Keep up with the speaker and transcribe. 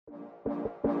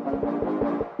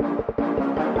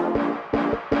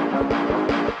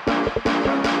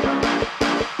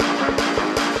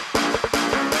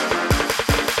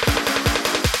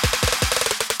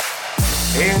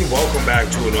welcome back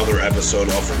to another episode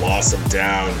of Loss of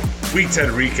Down, Week 10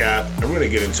 recap, and we're going to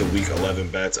get into Week 11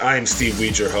 bets. I am Steve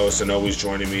Weed, your host, and always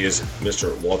joining me is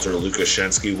Mr. Walter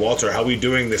Lukashensky. Walter, how are we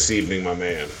doing this evening, my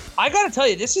man? I got to tell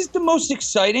you, this is the most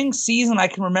exciting season I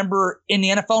can remember in the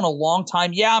NFL in a long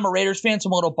time. Yeah, I'm a Raiders fan, so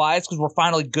I'm a little biased because we're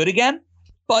finally good again,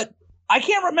 but I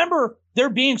can't remember there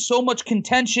being so much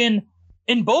contention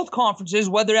in both conferences,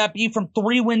 whether that be from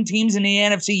 3-win teams in the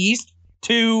NFC East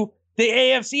to the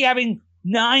AFC having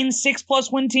 9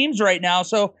 6+ win teams right now.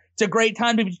 So it's a great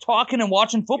time to be talking and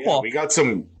watching football. Yeah, we got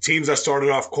some teams that started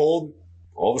off cold,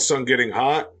 all of a sudden getting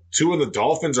hot. 2 of the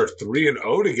Dolphins are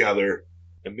 3-0 together,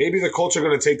 and maybe the Colts are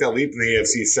going to take that leap in the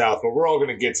AFC South, but we're all going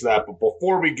to get to that. But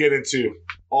before we get into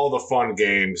all the fun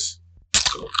games,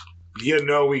 you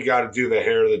know we got to do the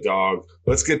hair of the dog.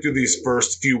 Let's get through these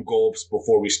first few gulps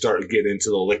before we start getting into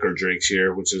the liquor drinks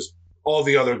here, which is all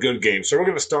the other good games. So we're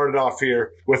going to start it off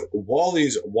here with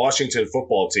Wally's Washington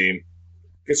football team.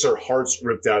 Gets their hearts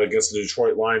ripped out against the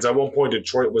Detroit Lions. At one point,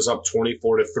 Detroit was up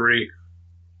 24-3.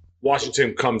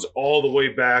 Washington comes all the way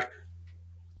back,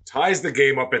 ties the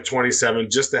game up at 27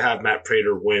 just to have Matt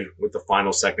Prater win with the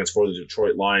final seconds for the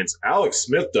Detroit Lions. Alex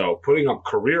Smith, though, putting up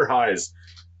career highs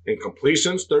in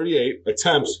completions, 38,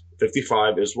 attempts,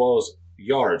 55, as well as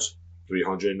yards,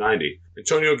 390.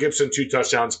 Antonio Gibson, 2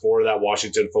 touchdowns for that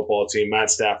Washington football team.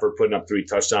 Matt Stafford putting up 3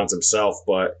 touchdowns himself,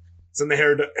 but it's in the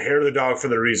hair of the dog for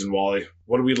the reason, Wally.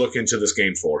 What do we look into this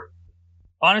game for?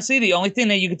 Honestly, the only thing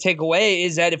that you could take away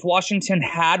is that if Washington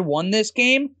had won this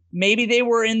game, maybe they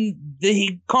were in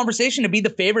the conversation to be the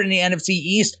favorite in the NFC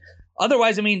East.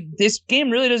 Otherwise, I mean, this game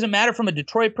really doesn't matter from a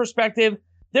Detroit perspective.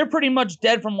 They're pretty much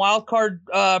dead from wild card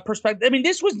perspective. I mean,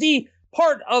 this was the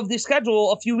part of the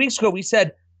schedule a few weeks ago. We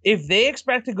said if they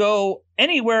expect to go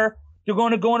anywhere, they're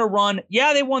going to go on a run.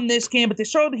 Yeah, they won this game, but they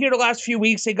struggled here the last few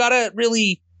weeks. They got to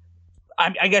really,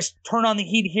 I guess, turn on the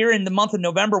heat here in the month of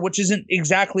November, which isn't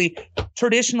exactly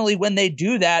traditionally when they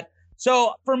do that.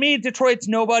 So for me, Detroit's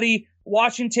nobody.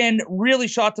 Washington really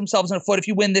shot themselves in the foot. If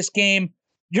you win this game,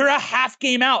 you're a half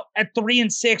game out at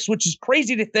 3-6, which is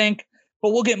crazy to think.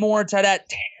 But we'll get more into that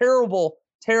terrible,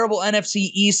 terrible NFC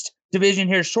East division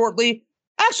here shortly.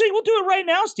 Actually, we'll do it right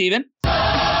now, Steven.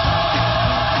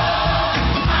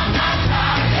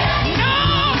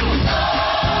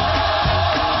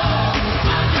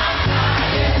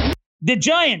 The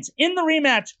Giants in the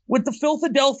rematch with the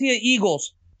Philadelphia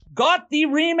Eagles got the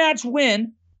rematch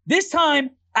win, this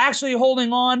time actually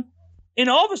holding on. And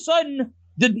all of a sudden,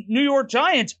 the New York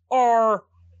Giants are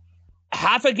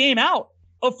half a game out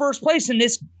of first place in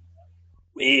this,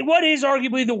 what is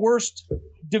arguably the worst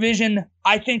division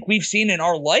I think we've seen in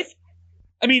our life.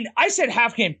 I mean, I said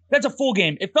half game. That's a full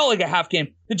game. It felt like a half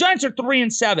game. The Giants are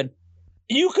 3-7.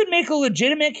 You could make a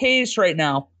legitimate case right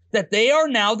now that they are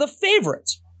now the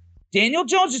favorites. Daniel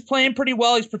Jones is playing pretty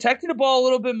well. He's protecting the ball a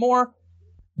little bit more.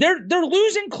 They're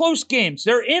losing close games.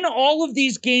 They're in all of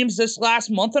these games this last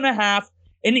month and a half,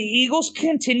 and the Eagles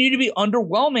continue to be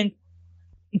underwhelming.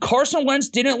 Carson Wentz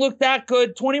didn't look that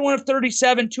good. 21 of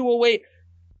 37, 208.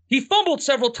 He fumbled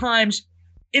several times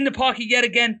in the pocket yet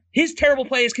again. His terrible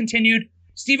play has continued.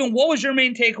 Steven, what was your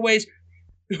main takeaways?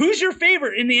 Who's your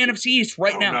favorite in the NFC East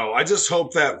right now? No, I just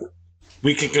hope that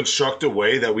we can construct a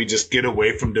way that we just get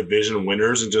away from division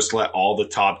winners and just let all the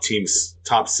top teams,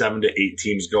 top 7 to 8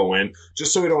 teams go in,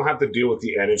 just so we don't have to deal with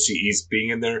the NFC East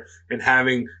being in there and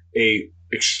having a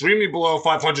extremely below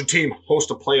 500 team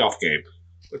host a playoff game.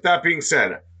 With that being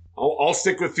said, I'll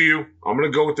stick with you. I'm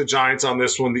going to go with the Giants on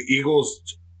this one. The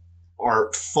Eagles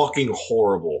are fucking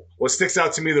horrible. What sticks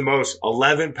out to me the most,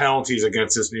 11 penalties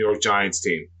against this New York Giants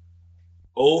team.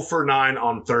 0 for 9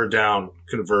 on third down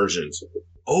conversions.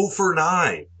 0 for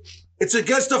 9. It's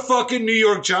against the fucking New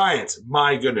York Giants.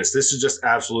 My goodness, this is just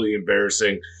absolutely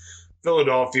embarrassing.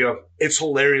 Philadelphia, it's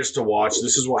hilarious to watch.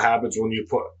 This is what happens when you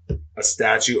put a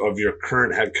statue of your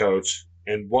current head coach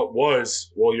and what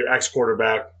was, well, your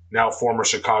ex-quarterback, now former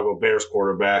Chicago Bears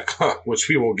quarterback, which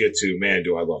we will get to. Man,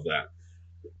 do I love that.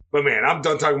 But, man, I'm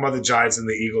done talking about the Giants and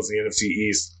the Eagles in the NFC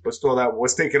East.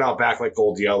 Let's take it out back like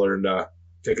Gold Yeller and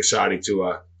take a shotty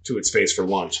to its face for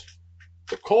lunch.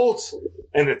 The Colts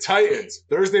and the Titans.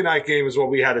 Thursday night game is what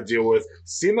we had to deal with.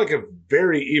 Seemed like a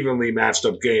very evenly matched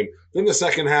up game. Then the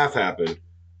second half happened.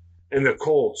 And the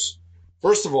Colts,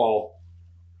 first of all,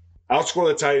 outscore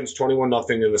the Titans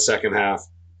 21-0 in the second half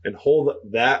and hold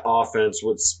that offense,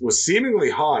 which was seemingly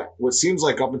hot, what seems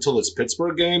like up until this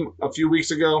Pittsburgh game a few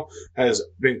weeks ago, has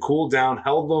been cooled down,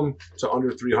 held them to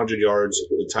under 300 yards,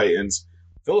 the Titans.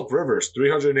 Phillip Rivers,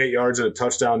 308 yards and a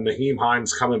touchdown. Nyheim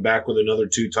Hines coming back with another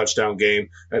 2-touchdown game.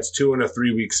 That's 2 in a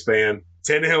 3-week span.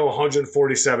 Tannehill,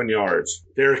 147 yards.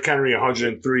 Derrick Henry,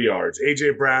 103 yards.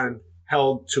 A.J. Brown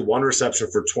held to one reception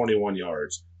for 21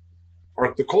 yards.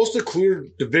 Are the Colts the clear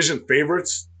division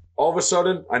favorites all of a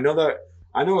sudden? I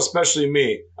know especially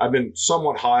me, I've been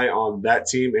somewhat high on that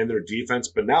team and their defense,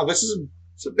 but now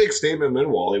it's a big statement win,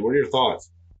 Wally. What are your thoughts?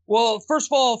 Well, first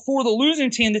of all, for the losing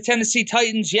team, the Tennessee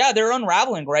Titans, yeah, they're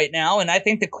unraveling right now. And I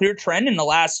think the clear trend in the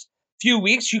last few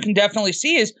weeks you can definitely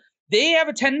see is they have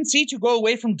a tendency to go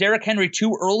away from Derrick Henry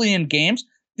too early in games.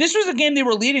 This was a game they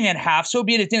were leading at half, so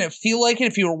be it didn't feel like it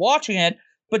if you were watching it.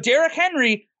 But Derrick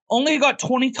Henry only got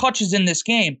 20 touches in this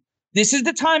game. This is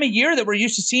the time of year that we're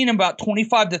used to seeing him about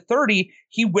 25 to 30.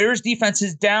 He wears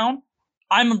defenses down.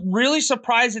 I'm really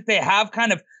surprised that they have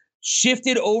kind of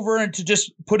shifted over into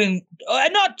just putting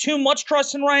not too much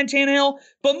trust in Ryan Tannehill,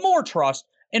 but more trust.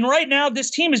 And right now, this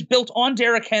team is built on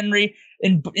Derrick Henry.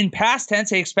 In past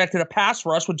tense, they expected a pass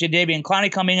rush with Jadeveon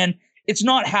Clowney coming in. It's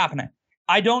not happening.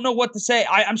 I don't know what to say.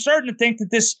 I'm starting to think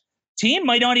that this team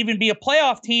might not even be a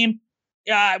playoff team.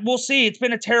 We'll see. It's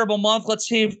been a terrible month. Let's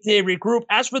see if they regroup.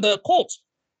 As for the Colts,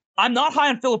 I'm not high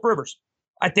on Phillip Rivers.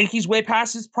 I think he's way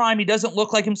past his prime. He doesn't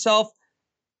look like himself.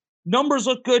 Numbers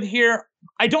look good here.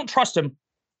 I don't trust him.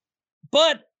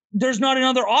 But there's not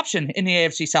another option in the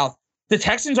AFC South. The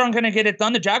Texans aren't going to get it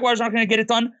done. The Jaguars aren't going to get it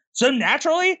done. So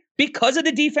naturally, because of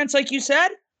the defense, like you said,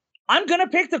 I'm going to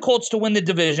pick the Colts to win the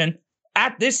division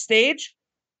at this stage.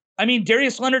 I mean,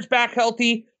 Darius Leonard's back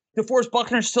healthy. DeForest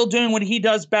Buckner's still doing what he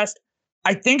does best.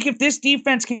 I think if this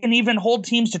defense can even hold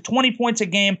teams to 20 points a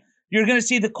game, you're going to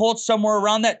see the Colts somewhere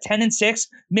around that 10-6,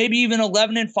 maybe even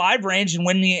 11-5 range and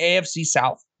win the AFC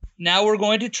South. Now we're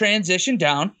going to transition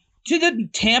down to the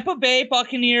Tampa Bay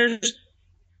Buccaneers.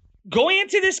 Going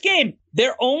into this game,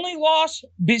 their only loss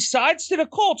besides to the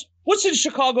Colts was to the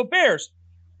Chicago Bears.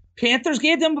 Panthers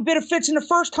gave them a bit of fits in the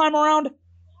first time around.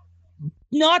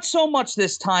 Not so much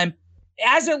this time.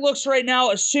 As it looks right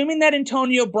now, assuming that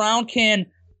Antonio Brown can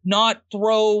not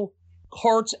throw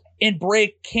carts and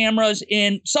break cameras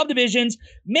in subdivisions,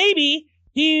 maybe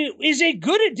he is a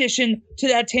good addition to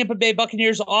that Tampa Bay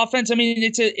Buccaneers offense. I mean,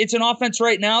 it's an offense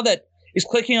right now that is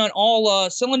clicking on all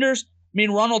cylinders. I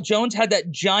mean, Ronald Jones had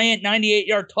that giant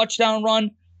 98-yard touchdown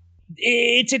run.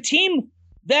 It's a team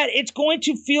that it's going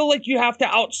to feel like you have to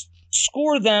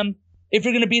outscore them if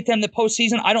you're going to beat them in the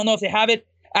postseason. I don't know if they have it.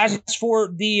 As for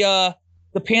the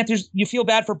Panthers, you feel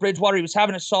bad for Bridgewater. He was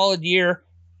having a solid year.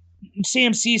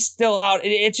 CMC's still out.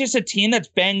 It's just a team that's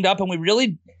banged up, and we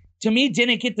really, to me,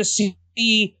 didn't get to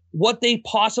see what they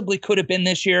possibly could have been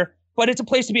this year. But it's a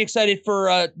place to be excited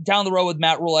for down the road with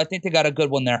Matt Rule. I think they got a good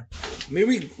one there.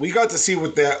 Maybe we got to see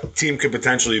what that team could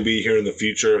potentially be here in the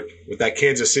future with that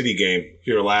Kansas City game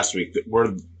here last week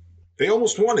where they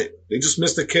almost won it. They just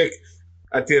missed a kick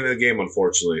at the end of the game,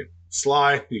 unfortunately.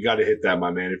 Sly, you got to hit that,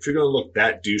 my man. If you're going to look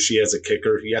that douchey as a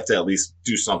kicker, you have to at least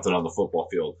do something on the football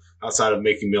field outside of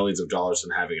making millions of dollars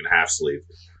and having a half sleeve.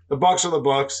 The Bucs are the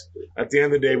Bucs. At the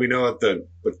end of the day, we know that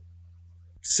the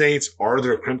Saints are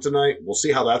their kryptonite. We'll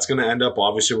see how that's going to end up.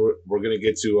 Obviously, we're going to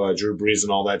get to Drew Brees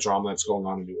and all that drama that's going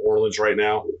on in New Orleans right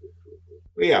now.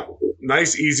 But yeah,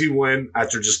 nice, easy win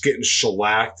after just getting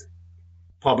shellacked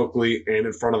publicly and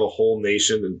in front of the whole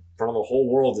nation, in front of the whole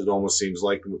world, it almost seems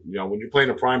like. You know, when you're playing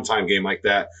a primetime game like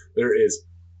that, there is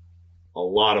a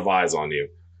lot of eyes on you.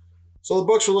 So the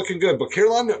Bucs are looking good. But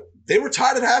Carolina, they were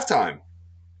tied at halftime.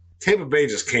 Tampa Bay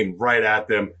just came right at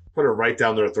them, put it right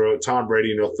down their throat. Tom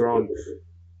Brady, throwing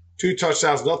 2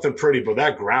 touchdowns, nothing pretty, but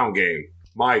that ground game,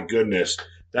 my goodness.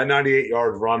 That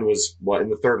 98-yard run was, in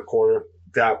the third quarter?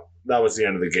 That was the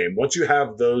end of the game. Once you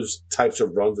have those types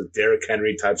of runs, the Derrick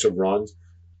Henry types of runs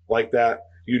like that,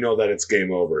 you know that it's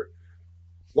game over.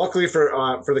 Luckily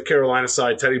for the Carolina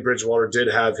side, Teddy Bridgewater did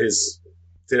have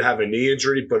a knee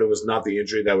injury, but it was not the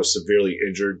injury that was severely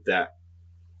injured that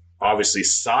obviously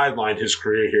sidelined his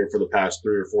career here for the past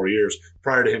 3 or 4 years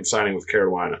prior to him signing with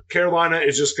Carolina. Carolina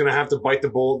is just going to have to bite the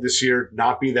bullet this year,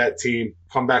 not be that team,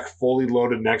 come back fully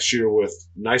loaded next year with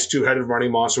nice 2-headed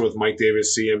running monster with Mike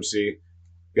Davis, CMC. You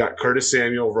got Curtis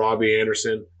Samuel, Robbie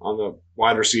Anderson on the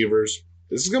wide receivers.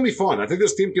 This is going to be fun. I think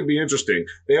this team can be interesting.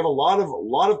 They have a lot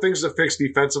of things to fix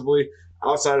defensively.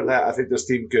 Outside of that, I think this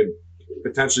team could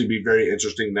potentially be very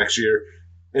interesting next year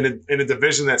in a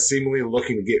division that's seemingly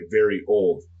looking to get very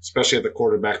old, especially at the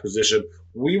quarterback position.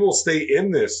 We will stay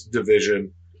in this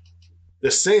division.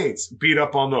 The Saints beat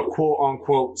up on the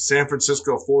quote-unquote San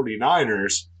Francisco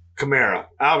 49ers.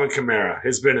 Alvin Kamara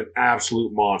has been an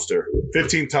absolute monster.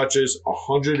 15 touches,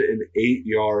 108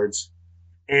 yards,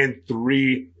 and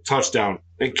 3 touchdowns.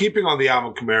 And keeping on the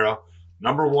Alvin Kamara,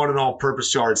 number 1 in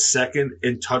all-purpose yards, 2nd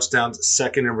in touchdowns,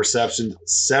 2nd in receptions,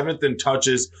 7th in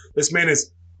touches. This man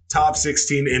is top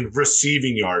 16 in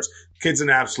receiving yards. Kid's an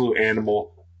absolute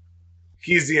animal.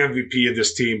 He's the MVP of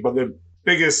this team. But the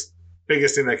biggest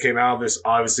thing that came out of this,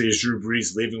 obviously, is Drew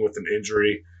Brees leaving with an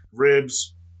injury.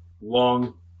 Ribs,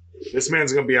 lung. This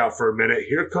man's going to be out for a minute.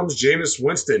 Here comes Jameis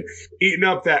Winston eating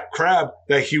up that crab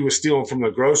that he was stealing from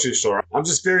the grocery store. I'm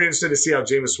just very interested to see how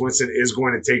Jameis Winston is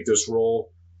going to take this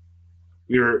role.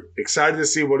 We were excited to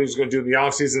see what he's going to do in the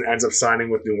offseason. Ends up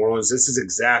signing with New Orleans. This is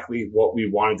exactly what we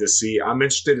wanted to see. I'm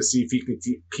interested to see if he can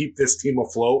keep this team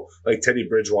afloat like Teddy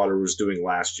Bridgewater was doing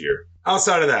last year.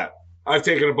 Outside of that, I've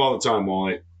taken up all the time,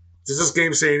 Wally. Does this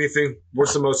game say anything?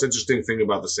 What's the most interesting thing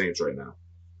about the Saints right now?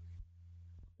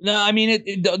 No, I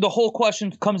mean, the whole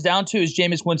question comes down to, is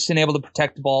Jameis Winston able to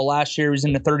protect the ball? Last year he was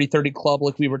in the 30-30 club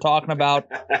like we were talking about.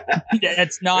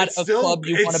 It's not a club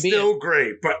you want to be in. It's still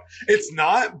great, but it's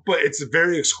not, but it's a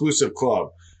very exclusive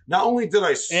club. Not only did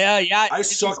I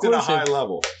sucked at a high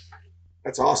level.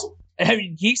 That's awesome. I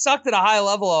mean, he sucked at a high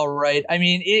level, all right. I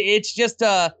mean, it's just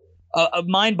a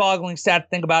mind-boggling stat to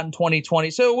think about in 2020.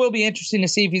 So it will be interesting to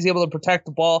see if he's able to protect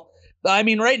the ball. I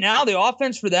mean, right now, the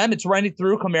offense for them, it's running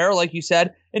through Kamara, like you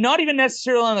said, and not even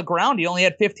necessarily on the ground. He only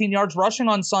had 15 yards rushing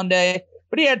on Sunday,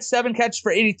 but he had 7 catches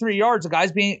for 83 yards.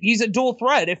 He's a dual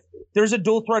threat. If there's a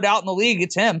dual threat out in the league,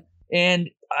 it's him. And,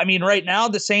 I mean, right now,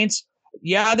 the Saints,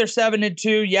 they're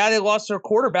 7-2. Yeah, they lost their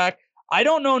quarterback. I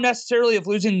don't know necessarily if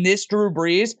losing this Drew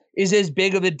Brees is as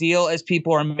big of a deal as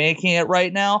people are making it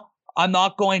right now. I'm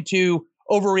not going to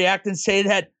overreact and say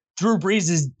that Drew Brees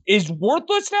is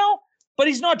worthless now, but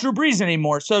he's not Drew Brees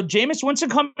anymore. So Jameis Winston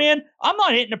coming in, I'm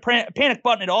not hitting a panic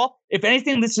button at all. If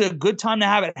anything, this is a good time to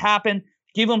have it happen.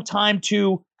 Give him time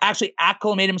to actually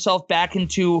acclimate himself back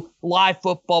into live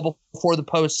football before the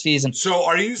postseason. So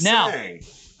are you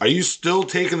still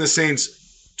taking the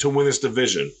Saints to win this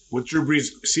division with Drew Brees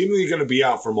seemingly going to be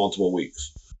out for multiple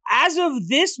weeks? As of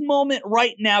this moment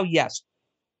right now, yes.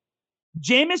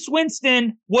 Jameis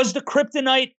Winston was the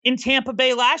kryptonite in Tampa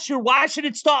Bay last year. Why should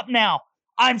it stop now?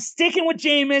 I'm sticking with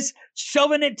Jameis,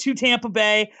 shoving it to Tampa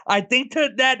Bay. I think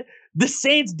that the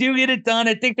Saints do get it done.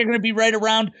 I think they're going to be right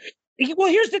around. Well,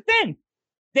 here's the thing.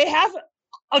 They have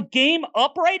a game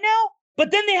up right now,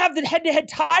 but then they have the head-to-head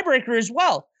tiebreaker as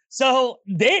well. So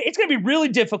it's going to be really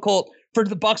difficult for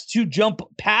the Bucs to jump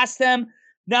past them.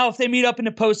 Now, if they meet up in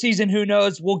the postseason, who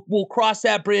knows? We'll cross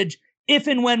that bridge if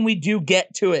and when we do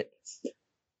get to it.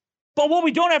 But what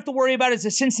we don't have to worry about is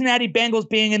the Cincinnati Bengals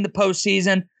being in the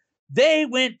postseason. They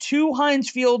went to Heinz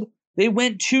Field. They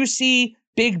went to see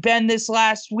Big Ben this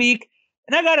last week.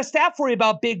 And I got a stat for you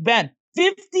about Big Ben.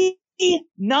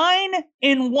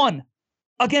 59-1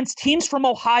 against teams from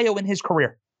Ohio in his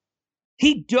career.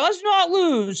 He does not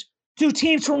lose to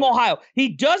teams from Ohio. He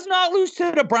does not lose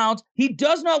to the Browns. He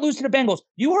does not lose to the Bengals.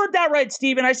 You heard that right,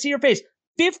 Steven. I see your face.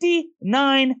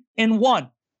 59-1.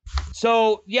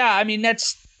 So, yeah, I mean,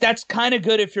 that's kind of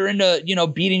good if you're into,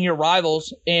 beating your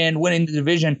rivals and winning the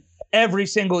division every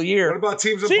single year. What about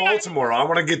teams in Baltimore? I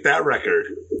want to get that record.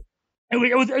 Well,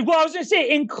 I was going to say,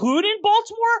 including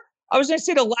Baltimore, I was going to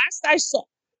say the last I saw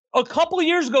a couple of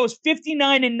years ago was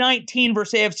 59-19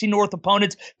 versus AFC North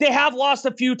opponents. They have lost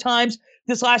a few times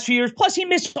this last few years. Plus, he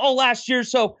missed all last year,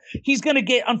 so he's going to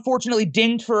get, unfortunately,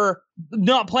 dinged for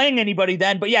not playing anybody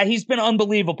then. But, yeah, he's been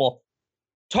unbelievable.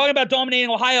 Talking about dominating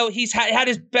Ohio, he's had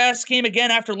his best game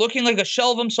again after looking like a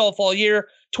shell of himself all year.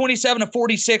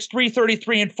 27-46,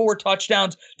 333, and 4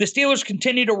 touchdowns. The Steelers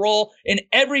continue to roll, and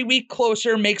every week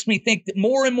closer makes me think that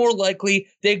more and more likely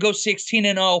they go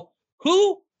 16-0.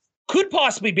 Who could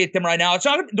possibly beat them right now? It's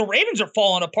not the Ravens are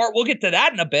falling apart. We'll get to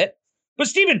that in a bit. But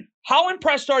Steven, how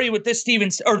impressed are you with this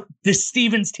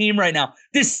Stevens team right now?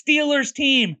 This Steelers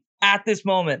team at this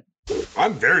moment?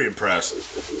 I'm very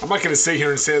impressed. I'm not going to sit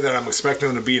here and say that I'm expecting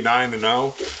them to be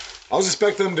 9-0. I was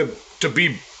expecting them to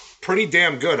be pretty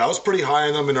damn good. I was pretty high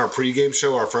on them in our pregame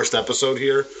show, our first episode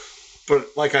here. But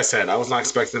like I said, I was not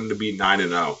expecting them to be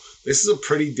 9-0. This is a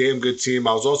pretty damn good team.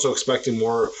 I was also expecting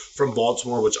more from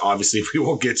Baltimore, which obviously we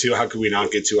will get to. How could we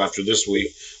not get to after this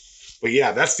week? But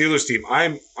yeah, that Steelers team,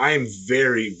 I am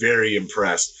very, very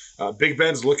impressed. Big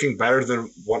Ben's looking better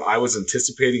than what I was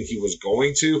anticipating he was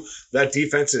going to. That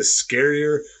defense is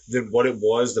scarier than what it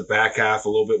was the back half, a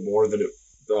little bit more than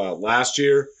last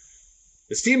year.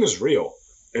 This team is real.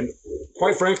 And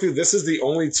quite frankly, this is the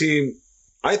only team,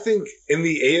 I think, in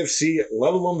the AFC,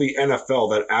 let alone the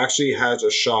NFL, that actually has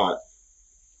a shot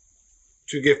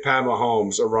to give Pat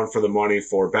Mahomes a run for the money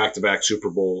for back-to-back Super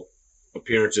Bowl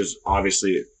appearances,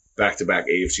 obviously back-to-back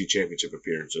AFC Championship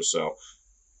appearances. So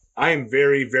I am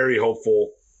very, very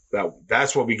hopeful that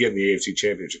that's what we get in the AFC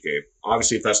Championship game.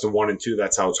 Obviously, if that's the 1 and 2,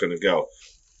 that's how it's going to go.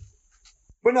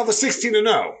 But now the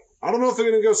 16-0. I don't know if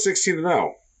they're going to go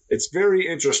 16-0. It's very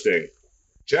interesting.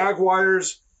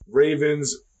 Jaguars,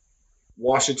 Ravens,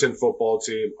 Washington football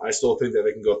team. I still think that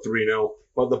they can go 3-0.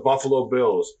 But the Buffalo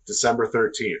Bills, December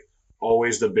 13th,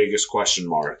 always the biggest question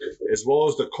mark, as well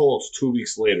as the Colts 2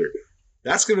 weeks later.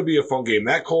 That's going to be a fun game.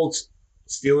 That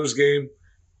Colts-Steelers game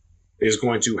is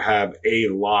going to have a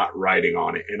lot riding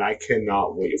on it, and I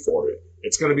cannot wait for it.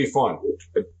 It's going to be fun.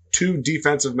 Two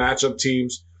defensive matchup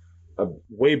teams, a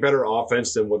way better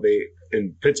offense than what they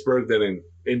in Pittsburgh than in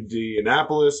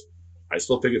Indianapolis. I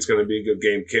still think it's going to be a good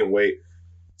game. Can't wait.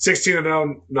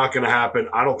 16-0, not going to happen.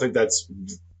 I don't think that's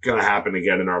going to happen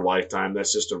again in our lifetime.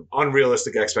 That's just an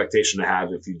unrealistic expectation to have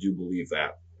if you do believe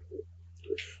that.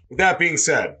 With that being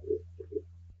said,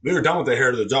 we are done with the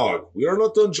hair of the dog. We are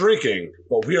not done drinking,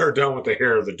 but we are done with the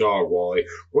hair of the dog, Wally.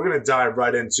 We're going to dive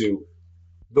right into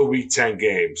the Week 10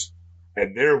 games.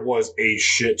 And there was a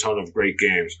shit ton of great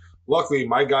games. Luckily,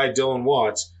 my guy Dylan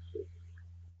Watts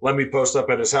let me post up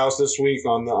at his house this week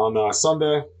on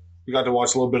Sunday. We got to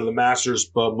watch a little bit of the Masters,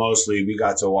 but mostly we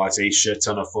got to watch a shit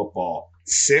ton of football.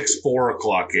 6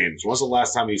 4:00 games. When's the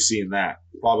last time you've seen that?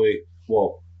 Probably,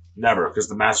 well, never, because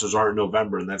the Masters aren't in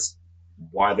November, and that's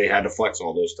why they had to flex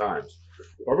all those times.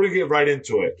 But we're going to get right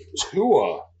into it.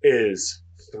 Tua is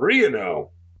 3-0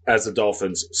 as the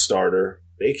Dolphins starter.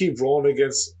 They keep rolling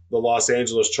against the Los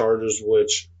Angeles Chargers,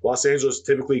 which Los Angeles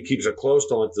typically keeps it close.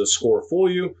 Don't let the score fool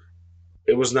you.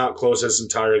 It was not close this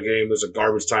entire game. There's a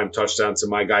garbage time touchdown to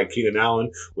my guy Keenan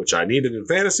Allen, which I needed in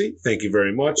fantasy. Thank you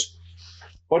very much.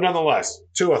 But nonetheless,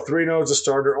 Tua 3-0 as a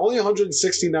starter. Only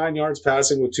 169 yards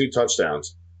passing with 2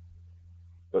 touchdowns.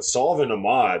 But Sullivan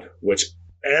Ahmad, which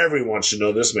everyone should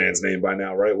know this man's name by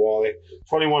now, right, Wally?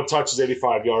 21 touches,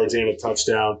 85 yards, and a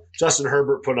touchdown. Justin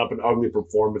Herbert putting up an ugly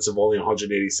performance of only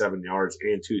 187 yards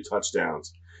and 2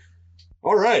 touchdowns.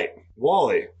 All right,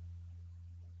 Wally,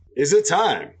 is it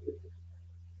time,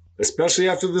 especially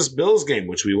after this Bills game,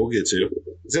 which we will get to,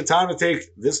 is it time to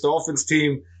take this Dolphins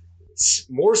team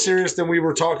more serious than we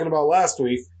were talking about last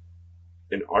week?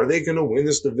 And are they going to win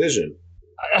this division?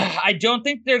 I don't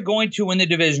think they're going to win the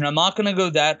division. I'm not going to go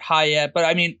that high yet. But,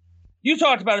 I mean, you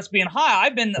talked about us being high.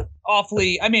 I've been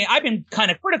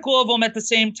kind of critical of them at the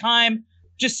same time.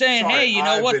 Just saying, hey, you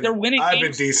know what? They're winning games. I've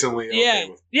been decently okay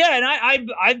with it. Yeah,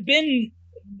 and I've been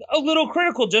a little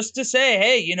critical just to say,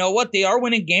 hey, you know what? They are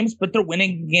winning games, but they're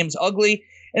winning games ugly.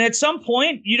 And at some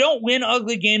point, you don't win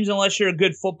ugly games unless you're a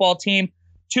good football team.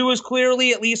 Tua's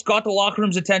clearly at least got the locker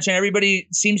room's attention. Everybody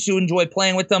seems to enjoy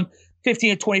playing with them.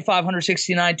 15 of 25,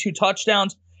 169, 2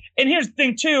 touchdowns. And here's the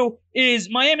thing, too, is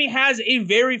Miami has a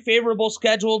very favorable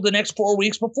schedule the next 4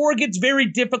 weeks before it gets very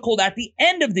difficult at the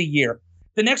end of the year.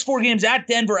 The next 4 games at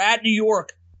Denver, at New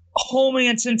York, home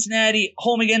against Cincinnati,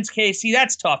 home against KC.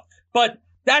 That's tough. But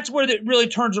that's where it really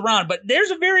turns around. But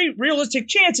there's a very realistic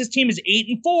chance this team is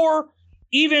 8-4,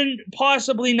 even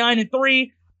possibly 9-3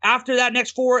 after that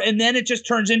next 4. And then it just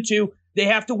turns into they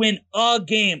have to win a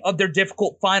game of their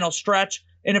difficult final stretch.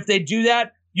 And if they do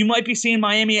that, you might be seeing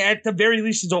Miami at the very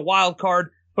least as a wild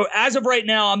card. But as of right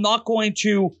now, I'm not going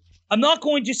to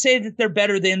say that they're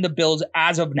better than the Bills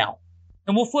as of now.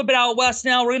 And we'll flip it out west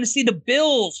now. We're going to see the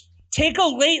Bills take a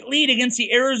late lead against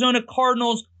the Arizona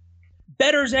Cardinals.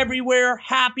 Bettors everywhere,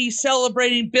 happy,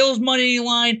 celebrating. Bills money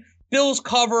line, Bills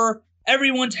cover.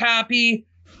 Everyone's happy.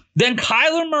 Then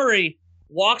Kyler Murray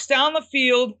walks down the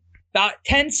field, about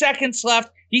 10 seconds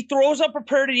left. He throws up a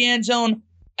prayer to the end zone.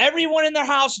 Everyone in their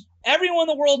house, everyone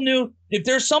in the world knew if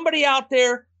there's somebody out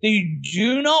there that you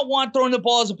do not want throwing the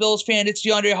ball as a Bills fan, it's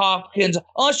DeAndre Hopkins,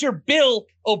 unless you're Bill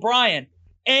O'Brien.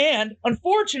 And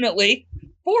unfortunately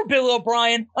for Bill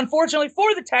O'Brien, unfortunately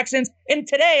for the Texans, and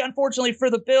today, unfortunately for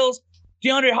the Bills,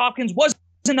 DeAndre Hopkins was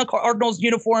in the Cardinals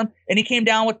uniform, and he came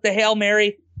down with the Hail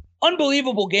Mary.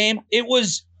 Unbelievable game. It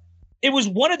was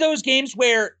one of those games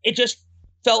where it just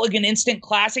felt like an instant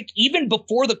classic. Even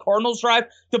before the Cardinals drive,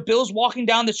 the Bills walking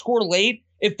down the score late,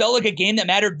 it felt like a game that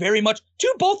mattered very much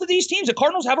to both of these teams. The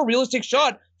Cardinals have a realistic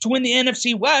shot to win the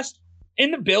NFC West,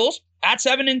 and the Bills at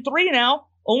 7-3 now,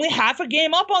 only half a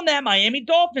game up on that Miami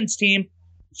Dolphins team.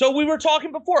 So we were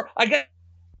talking before. I guess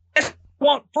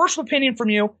first opinion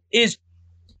from you is,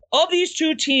 of these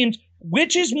two teams,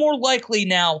 which is more likely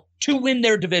now to win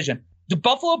their division? The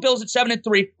Buffalo Bills at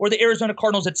 7-3 or the Arizona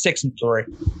Cardinals at 6-3?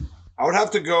 I would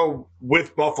have to go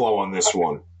with Buffalo on this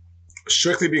one,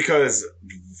 strictly because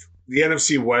the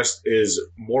NFC West is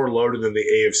more loaded than the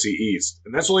AFC East,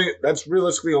 and that's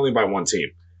realistically only by one team.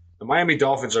 The Miami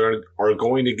Dolphins are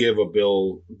going to give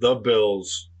the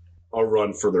Bills a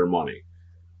run for their money.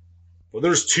 Well,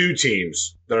 there's 2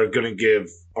 teams that are going to give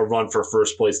a run for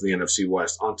first place in the NFC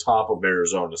West on top of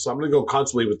Arizona, so I'm going to go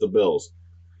comfortably with the Bills.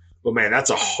 But man, that's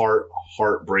a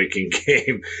heartbreaking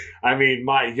game. I mean,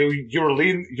 you were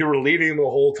leading the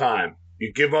whole time.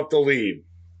 You give up the lead,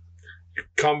 you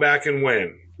come back and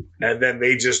win, and then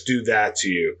they just do that to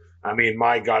you. I mean,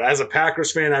 my God, as a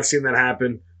Packers fan, I've seen that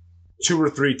happen 2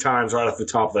 or 3 times right off the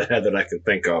top of the head that I can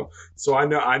think of. So I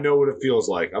know what it feels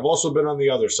like. I've also been on the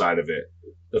other side of it.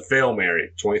 The Fail Mary,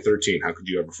 2013. How could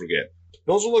you ever forget?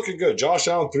 Bills are looking good. Josh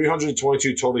Allen,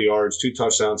 322 total yards, 2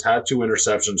 touchdowns, had 2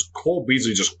 interceptions. Cole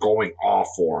Beasley just going off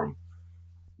for him.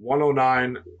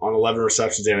 109 on 11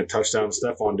 receptions and a touchdown.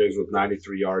 Stephon Diggs with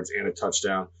 93 yards and a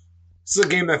touchdown. This is a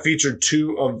game that featured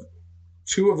two of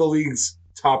the league's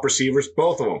top receivers,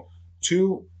 both of them.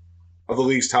 2 of the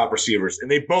league's top receivers,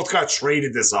 and they both got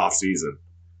traded this offseason.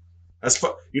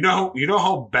 You know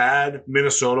how bad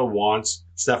Minnesota wants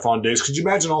Stephon Diggs? Could you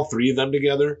imagine all 3 of them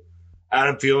together?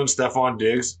 Adam Thielen, Stephon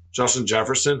Diggs, Justin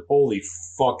Jefferson. Holy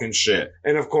fucking shit.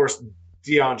 And, of course,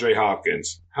 DeAndre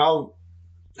Hopkins. How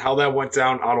that went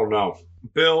down, I don't know.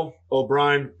 Bill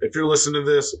O'Brien, if you're listening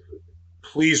to this,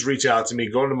 please reach out to me.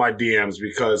 Go into my DMs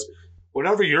because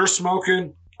whatever you're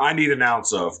smoking, I need an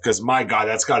ounce of. Because, my God,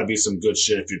 that's got to be some good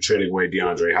shit if you're trading away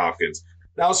DeAndre Hopkins.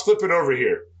 Now, let's flip it over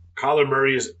here. Kyler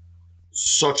Murray is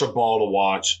such a ball to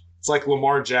watch. It's like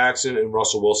Lamar Jackson and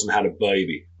Russell Wilson had a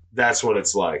baby. That's what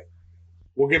it's like.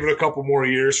 We'll give it a couple more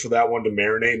years for that one to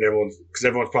marinate, and everyone's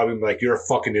probably like, you're a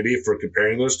fucking idiot for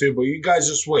comparing those two, but you guys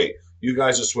just wait.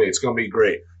 It's going to be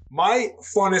great. My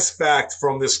funnest fact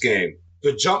from this game,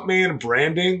 the Jumpman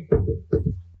branding,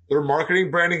 their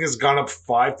marketing branding has gone up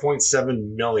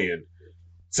 $5.7 million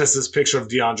since this picture of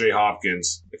DeAndre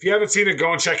Hopkins. If you haven't seen it,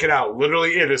 go and check it out.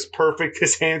 Literally, it is perfect.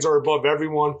 His hands are above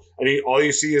everyone, and all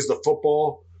you see is the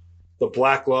football, the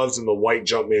black gloves, and the white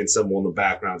Jumpman symbol in the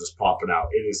background just popping out.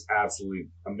 It is absolutely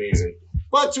amazing.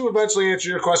 But to eventually answer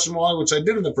your question, Wally, which I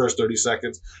did in the first 30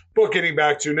 seconds, but getting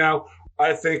back to now,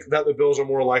 I think that the Bills are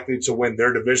more likely to win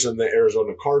their division than the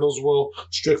Arizona Cardinals will,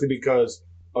 strictly because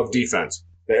of defense.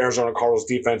 The Arizona Cardinals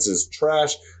defense is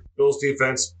trash. Bills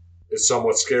defense is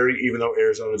somewhat scary, even though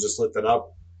Arizona just lit that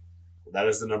up. That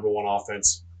is the number 1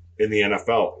 offense in the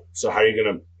NFL. So how are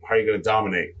you gonna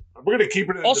dominate? We're gonna keep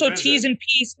it in also the division. T's and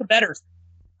P's to bettors.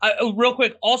 Real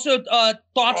quick. Also,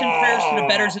 thoughts and prayers to the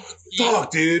bettors. Fuck,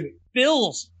 dude.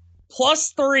 Bills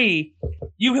 +3.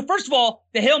 First of all,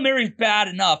 the Hail Mary is bad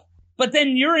enough, but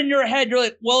then you're in your head. You're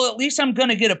like, well, at least I'm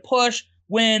gonna get a push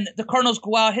when the Cardinals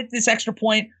go out, hit this extra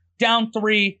point, down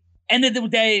 3. End of the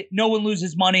day, no one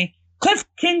loses money. Cliff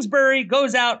Kingsbury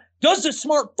goes out, does the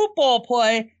smart football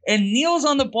play, and kneels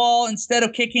on the ball instead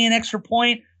of kicking an extra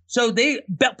point. So they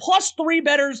bet +3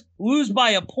 bettors lose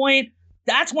by a point.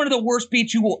 That's one of the worst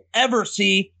beats you will ever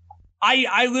see.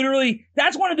 I literally,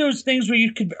 that's one of those things where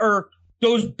or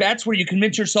those bets where you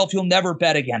convince yourself you'll never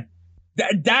bet again.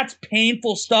 That's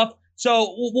painful stuff.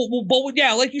 So, but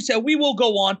yeah, like you said, we will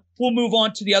go on. We'll move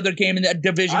on to the other game in that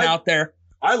division out there.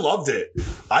 I loved it.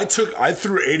 I threw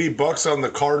 $80 on the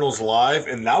Cardinals live,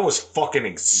 and that was fucking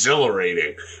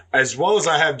exhilarating. As well as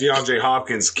I have DeAndre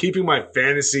Hopkins keeping my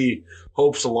fantasy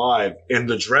hopes alive in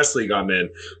the dress league I'm in.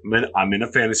 I'm in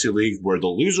a fantasy league where the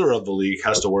loser of the league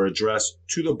has to wear a dress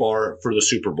to the bar for the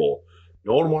Super Bowl.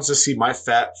 No one wants to see my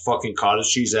fat fucking cottage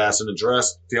cheese ass in a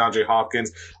dress. DeAndre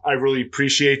Hopkins, I really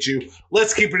appreciate you.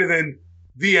 Let's keep it in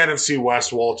the NFC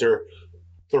West, Walter.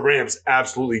 The Rams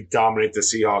absolutely dominate the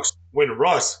Seahawks. When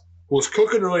Russ, who was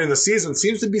cooking early in the season,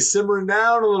 seems to be simmering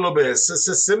down a little bit.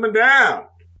 Simmering down.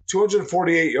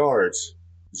 248 yards,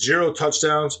 0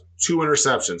 touchdowns, 2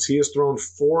 interceptions. He has thrown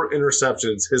 4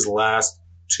 interceptions his last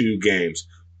 2 games.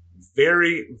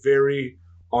 Very, very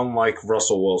unlike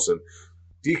Russell Wilson.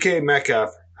 DK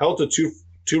Metcalf held to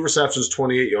 2 receptions,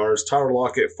 28 yards. Tyler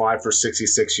Lockett, 5 for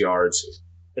 66 yards.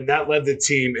 And that led the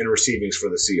team in receivings for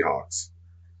the Seahawks.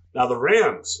 Now the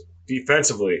Rams,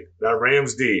 defensively, that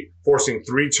Rams D, forcing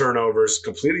 3 turnovers,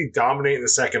 completely dominating the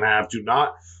second half, do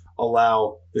not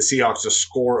allow the Seahawks to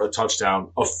score a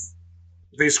touchdown.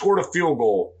 They scored a field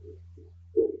goal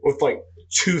with like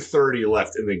 2:30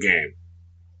 left in the game.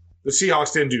 The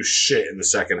Seahawks didn't do shit in the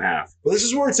second half. But this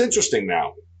is where it's interesting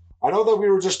now. I know that we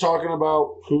were just talking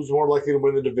about who's more likely to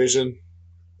win the division,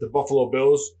 the Buffalo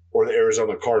Bills or the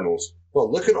Arizona Cardinals. But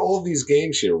look at all of these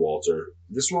games here, Walter.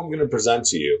 This is what I'm going to present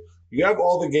to you. You have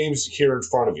all the games here in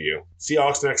front of you.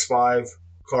 Seahawks next 5,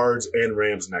 Cards, and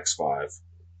Rams next 5.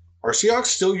 Are Seahawks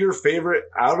still your favorite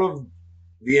out of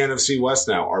the NFC West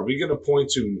now? Are we going to point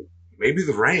to maybe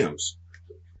the Rams?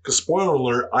 Because spoiler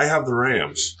alert, I have the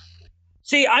Rams.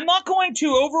 See, I'm not going to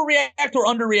overreact or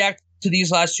underreact to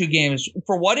these last 2 games.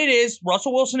 For what it is,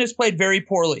 Russell Wilson has played very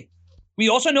poorly. We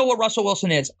also know what Russell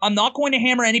Wilson is. I'm not going to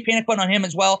hammer any panic button on him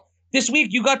as well. this week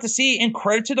you got to see, and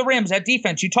credit to the Rams, that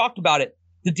defense, you talked about it.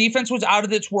 The defense was out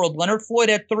of its world. Leonard Floyd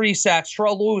had 3 sacks.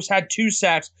 Terrell Lewis had 2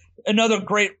 sacks. Another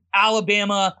great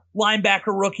Alabama linebacker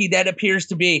rookie that appears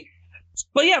to be.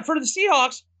 But yeah, for the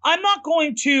Seahawks, I'm not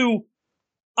going to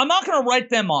write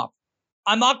them off.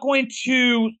 I'm not going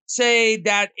to say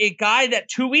that a guy that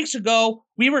 2 weeks ago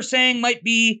we were saying might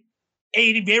be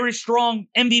a very strong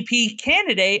MVP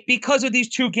candidate because of these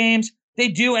 2 games. They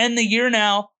do end the year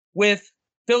now with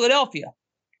Philadelphia,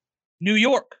 New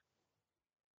York,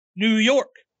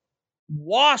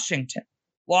 Washington,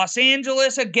 Los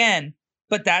Angeles again,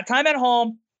 but that time at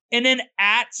home, and then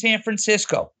at San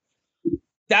Francisco.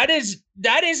 That is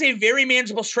a very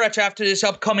manageable stretch after this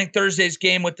upcoming Thursday's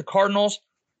game with the Cardinals.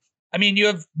 I mean, you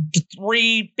have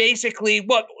 3 basically,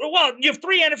 you have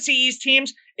 3 NFC East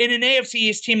teams and an AFC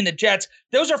East team in the Jets.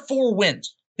 Those are 4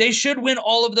 wins. They should win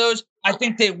all of those. I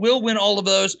think they will win all of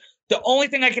those. The only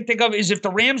thing I can think of is if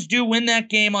the Rams do win that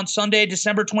game on Sunday,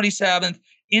 December 27th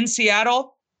in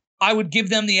Seattle, I would give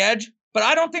them the edge. But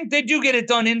I don't think they do get it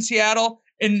done in Seattle,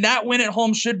 and that win at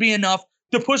home should be enough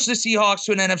to push the Seahawks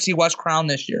to an NFC West crown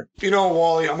this year. You know,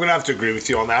 Wally, I'm going to have to agree with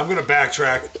you on that. I'm going to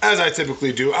backtrack, as I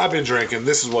typically do. I've been drinking.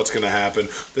 This is what's going to happen.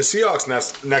 The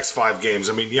Seahawks' next 5 games,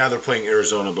 I mean, yeah, they're playing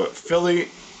Arizona, but Philly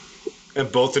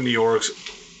and both the New Yorks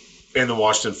and the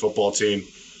Washington football team,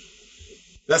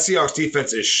 that Seahawks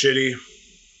defense is shitty,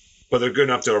 but they're good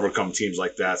enough to overcome teams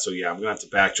like that. So, yeah, I'm going to have to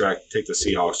backtrack, take the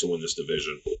Seahawks to win this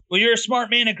division. Well, you're a smart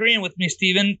man agreeing with me,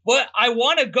 Steven. What I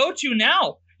want to go to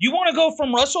now, you want to go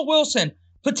from Russell Wilson,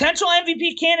 potential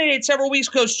MVP candidate several weeks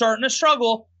ago, starting to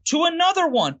struggle, to another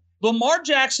one. Lamar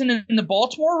Jackson and the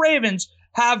Baltimore Ravens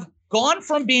have gone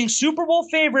from being Super Bowl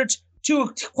favorites to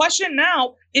a question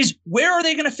now is where are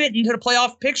they going to fit into the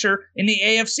playoff picture in the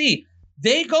AFC?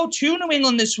 They go to New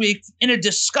England this week in a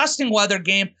disgusting weather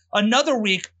game, another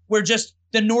week where just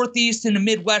the Northeast and the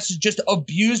Midwest is just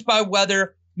abused by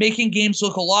weather, making games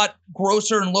look a lot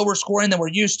grosser and lower scoring than we're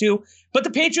used to. But the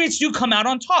Patriots do come out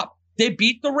on top. They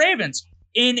beat the Ravens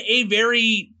in a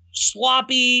very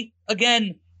sloppy,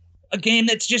 again, a game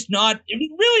that's just not,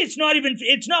 really, it's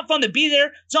not fun to be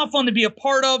there. It's not fun to be a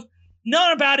part of.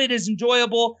 None about it is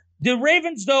enjoyable. The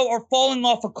Ravens, though, are falling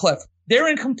off a cliff. They're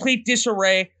in complete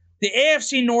disarray. The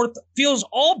AFC North feels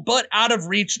all but out of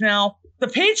reach now. The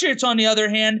Patriots, on the other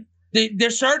hand, they're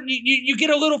starting, you get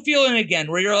a little feeling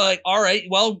again where you're like, all right,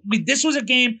 well, this was a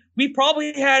game we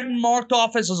probably had marked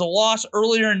off as a loss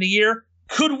earlier in the year.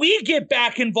 Could we get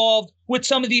back involved with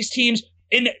some of these teams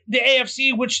in the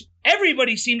AFC, which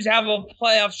everybody seems to have a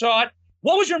playoff shot?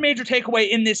 What was your major takeaway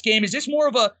in this game? Is this more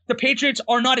of the Patriots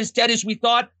are not as dead as we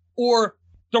thought, or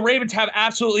the Ravens have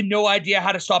absolutely no idea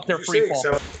how to stop their free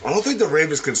fall? I don't think the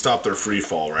Ravens can stop their free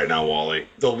fall right now, Wally.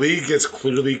 The league gets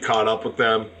clearly caught up with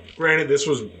them. Granted, this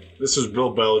was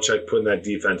Bill Belichick putting that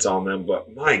defense on them,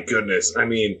 but my goodness, I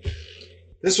mean,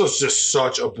 this was just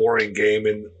such a boring game,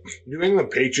 and New England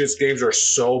Patriots games are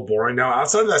so boring now.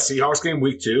 Outside of that Seahawks game,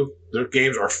 week 2, their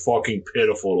games are fucking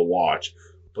pitiful to watch,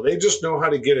 but they just know how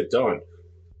to get it done.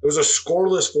 It was a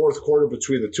scoreless fourth quarter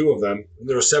between the two of them, and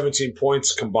there were 17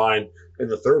 points combined in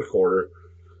the third quarter.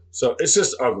 So it's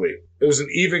just ugly. It was an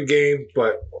even game,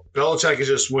 but Belichick is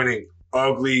just winning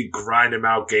ugly,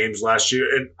 grind-em-out games last year.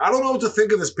 And I don't know what to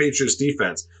think of this Patriots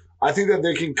defense. I think that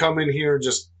they can come in here and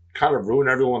just kind of ruin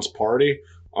everyone's party.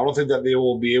 I don't think that they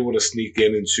will be able to sneak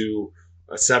into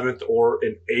a 7th or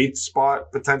an 8th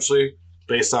spot, potentially,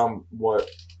 based on what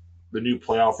the new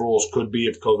playoff rules could be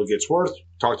if COVID gets worse.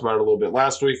 Talked about it a little bit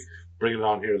last week. Bring it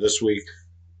on here this week.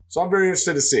 So I'm very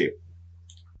interested to see.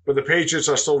 But the Patriots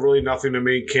are still really nothing to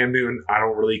me. Cam Newton, I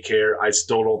don't really care. I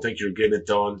still don't think you're getting it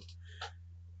done.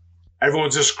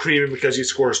 Everyone's just screaming because he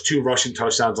scores 2 rushing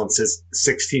touchdowns on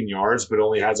 16 yards, but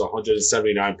only has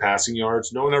 179 passing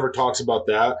yards. No one ever talks about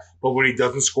that. But when he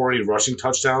doesn't score any rushing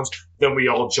touchdowns, then we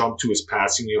all jump to his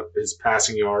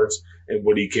passing yards and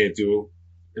what he can't do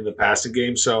in the passing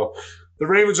game. So the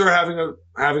Ravens are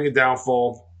having a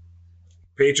downfall.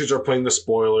 Patriots are playing the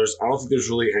spoilers. I don't think there's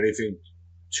really anything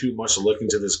too much to look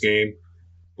into this game.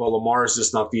 But Lamar is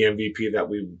just not the MVP that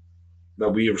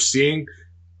we are seeing.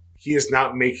 He is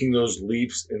not making those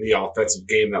leaps in the offensive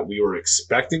game that we were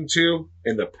expecting to.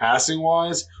 In the passing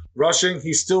wise, rushing,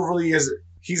 he still really is.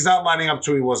 He's not lining up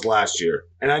to who he was last year.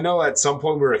 And I know at some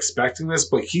point we were expecting this,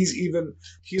 but he's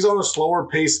on a slower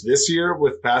pace this year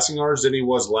with passing yards than he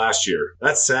was last year.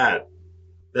 That's sad.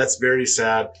 That's very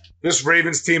sad. This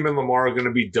Ravens team and Lamar are going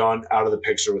to be done out of the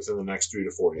picture within the next 3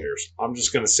 to 4 years. I'm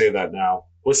just going to say that now.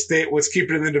 Let's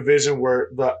keep it in the division where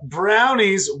the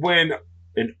Brownies win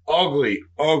an ugly,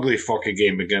 ugly fucking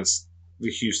game against the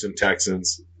Houston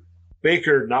Texans.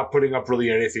 Baker not putting up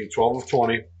really anything, 12 of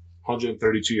 20,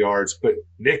 132 yards. But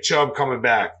Nick Chubb coming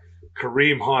back,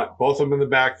 Kareem Hunt, both of them in the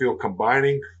backfield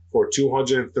combining for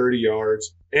 230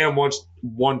 yards and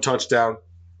one touchdown,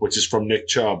 which is from Nick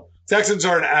Chubb. Texans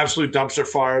are an absolute dumpster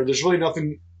fire. There's really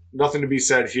nothing to be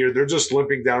said here. They're just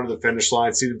limping down to the finish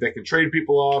line, seeing if they can trade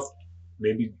people off,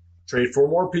 maybe trade for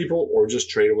more people, or just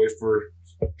trade away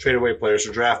players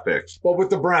for draft picks. But with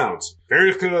the Browns,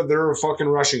 very clear they're a fucking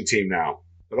rushing team now.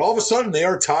 But all of a sudden, they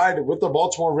are tied with the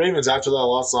Baltimore Ravens after that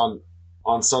loss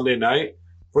on Sunday night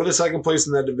for the second place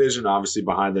in that division, obviously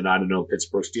behind the 9-0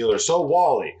 Pittsburgh Steelers. So,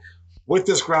 Wally, with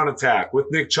this ground attack, with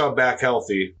Nick Chubb back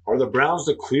healthy, are the Browns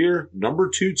the clear number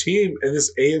 2 team in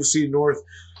this AFC North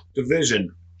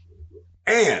division?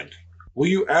 And will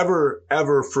you ever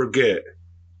forget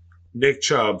Nick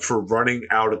Chubb for running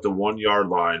out at the 1-yard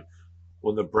line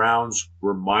when the Browns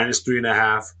were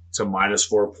 -3.5 to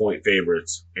 -4 point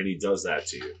favorites, and he does that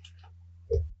to you?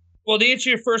 Well, to answer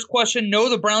your first question, no,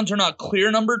 the Browns are not clear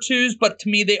number 2s, but to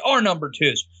me, they are number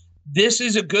 2s. This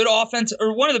is a good offense,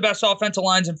 or one of the best offensive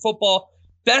lines in football.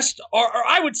 Or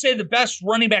I would say the best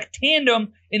running back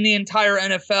tandem in the entire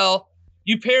NFL.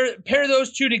 You pair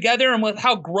those two together, and with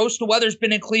how gross the weather's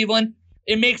been in Cleveland,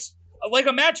 it makes like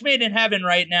a match made in heaven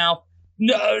right now.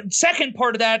 Second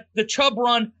part of that, the Chubb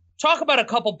run. Talk about a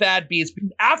couple bad beats.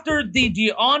 After the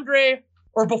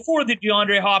before the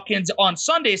DeAndre Hopkins on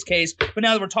Sunday's case, but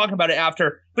now that we're talking about it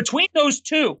after, between those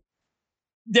two,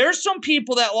 there's some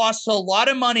people that lost a lot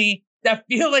of money that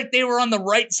feel like they were on the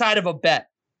right side of a bet.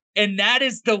 And that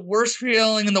is the worst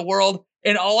feeling in the world.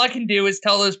 And all I can do is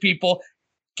tell those people,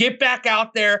 get back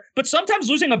out there. But sometimes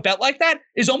losing a bet like that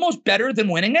is almost better than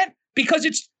winning it, because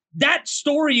it's that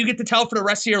story you get to tell for the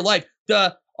rest of your life.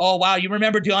 Oh, wow, you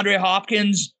remember DeAndre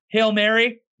Hopkins, Hail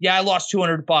Mary? Yeah, I lost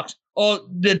 $200. Oh,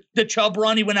 the Chubb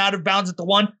run, he went out of bounds at the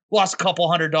 1, lost a couple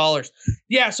 $100.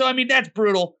 Yeah, so, I mean, that's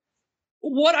brutal.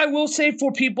 What I will say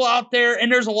for people out there,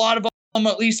 and there's a lot of them,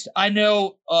 at least I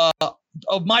know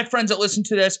of my friends that listen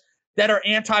to this, that are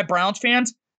anti-Browns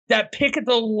fans, that pick at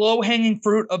the low-hanging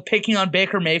fruit of picking on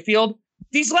Baker Mayfield.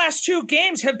 These last 2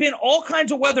 games have been all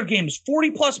kinds of weather games,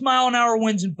 40-plus mile-an-hour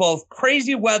winds in both,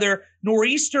 crazy weather,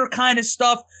 nor'easter kind of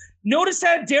stuff. Notice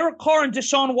that Derek Carr and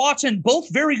Deshaun Watson,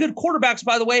 both very good quarterbacks,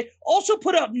 by the way, also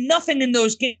put up nothing in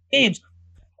those games.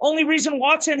 Only reason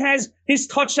Watson has his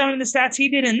touchdown in the stats he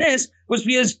did in this was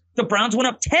because the Browns went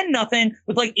up 10-0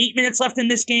 with like 8 minutes left in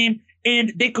this game,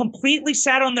 and they completely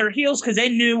sat on their heels because they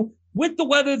knew with the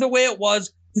weather the way it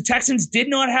was, the Texans did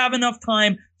not have enough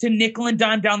time to nickel and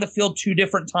dime down the field 2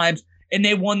 different times, and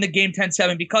they won the game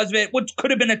 10-7 because of it, which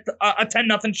could have been a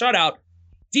 10-0 shutout.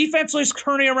 Defense is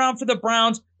turning around for the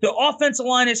Browns. The offensive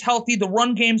line is healthy. The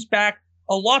run game's back.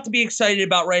 A lot to be excited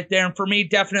about right there. And for me,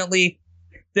 definitely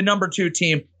the number 2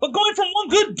 team. But going from one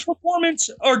good performance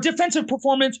or defensive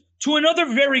performance to another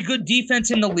very good defense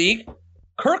in the league,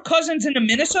 Kirk Cousins and the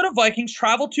Minnesota Vikings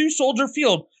travel to Soldier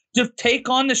Field to take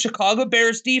on the Chicago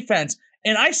Bears defense.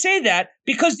 And I say that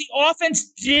because the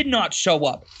offense did not show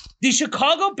up. The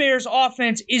Chicago Bears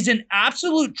offense is an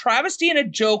absolute travesty and a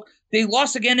joke. They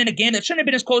lost again in a game that shouldn't have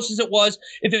been as close as it was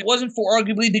if it wasn't for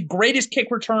arguably the greatest punt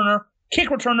returner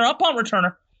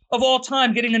of all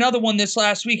time, getting another one this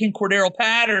last week in Cordero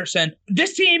Patterson.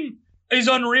 This team is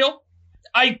unreal.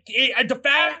 The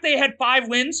fact they had 5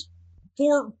 wins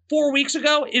 4 weeks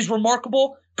ago is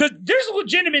remarkable, because there's a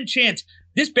legitimate chance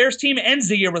this Bears team ends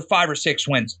the year with 5 or 6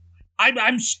 wins.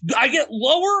 I get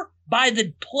lower by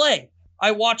the play.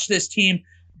 I watch this team.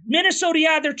 Minnesota,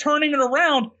 yeah, they're turning it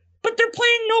around, but they're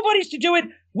playing nobodies to do it.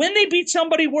 When they beat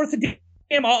somebody worth a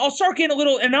damn, I'll start getting a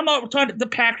little, and I'm not talking the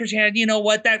Packers had, you know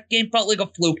what, that game felt like a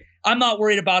fluke. I'm not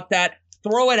worried about that.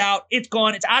 Throw it out. It's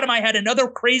gone. It's out of my head. Another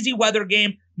crazy weather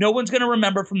game. No one's going to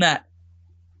remember from that.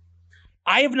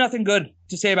 I have nothing good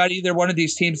to say about either one of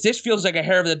these teams. This feels like a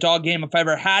hair of the dog game if I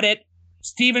ever had it.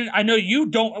 Steven, I know you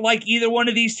don't like either one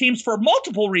of these teams for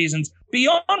multiple reasons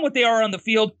beyond what they are on the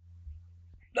field.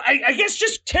 I guess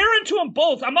just tear into them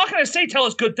both. I'm not going to say tell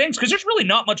us good things because there's really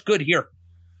not much good here.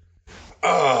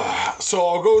 So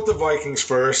I'll go with the Vikings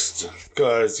first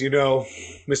because, you know,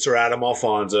 Mr. Adam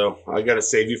Alfonso, I got to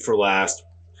save you for last.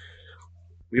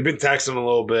 We've been texting a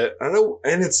little bit. I know,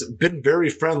 and it's been very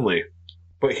friendly.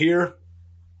 But here,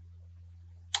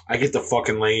 I get to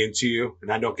fucking lay into you,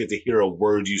 and I don't get to hear a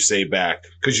word you say back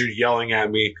because you're yelling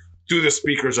at me through the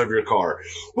speakers of your car.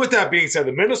 With that being said,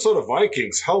 the Minnesota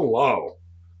Vikings, hello.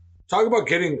 Talk about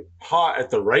getting hot at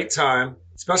the right time,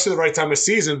 especially the right time of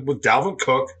season with Dalvin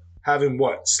Cook having,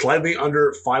 slightly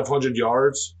under 500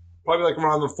 yards? Probably like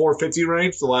around the 450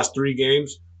 range the last 3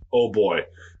 games. Oh, boy.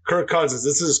 Kirk Cousins,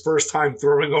 this is his first time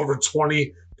throwing over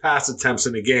 20 pass attempts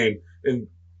in a game in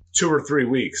 2 or 3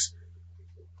 weeks.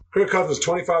 Kirk Cousins,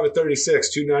 25 of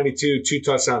 36, 292, 2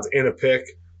 touchdowns, and a pick.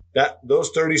 Those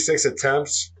 36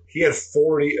 attempts, he had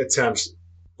 40 attempts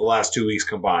the last 2 weeks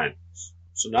combined.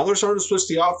 So now they're starting to switch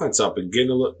the offense up and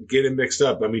getting mixed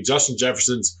up. I mean, Justin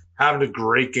Jefferson's having a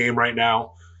great game right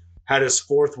now. Had his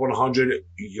fourth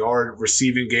 100-yard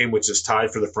receiving game, which is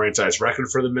tied for the franchise record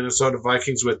for the Minnesota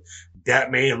Vikings with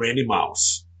Dat May and Randy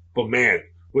Moss. But, man,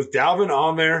 with Dalvin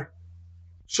on there,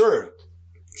 sure,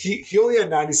 he only had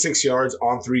 96 yards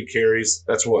on 3 carries.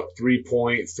 That's,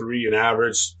 3.3 in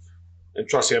average. And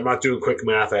trust me, I'm not doing quick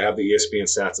math. I have the ESPN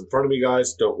stats in front of me,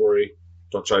 guys. Don't worry.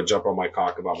 Don't try to jump on my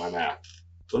cock about my math.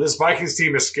 So this Vikings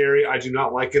team is scary. I do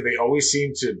not like it. They always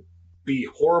seem to be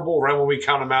horrible right when we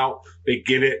count them out. They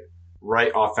get it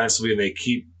right offensively, and they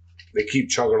keep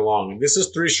chugging along. And this is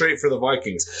 3 straight for the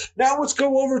Vikings. Now let's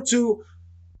go over to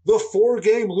the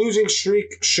 4-game losing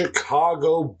streak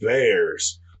Chicago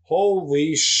Bears.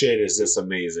 Holy shit, is this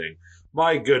amazing.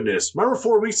 My goodness. Remember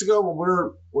 4 weeks ago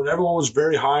when everyone was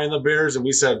very high on the Bears and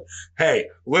we said, hey,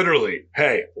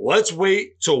 let's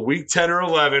wait till week 10 or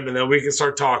 11 and then we can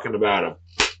start talking about them.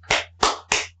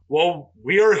 Well,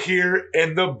 we are here,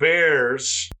 and the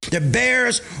Bears. The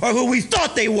Bears are who we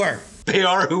thought they were. They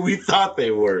are who we thought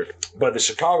they were. But the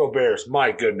Chicago Bears,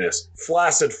 my goodness,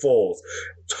 flaccid Foles.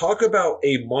 Talk about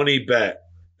a money bet.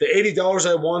 The $80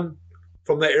 I won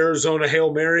from the Arizona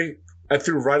Hail Mary, I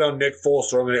threw right on Nick Foles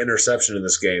throwing an interception in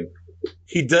this game.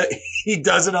 He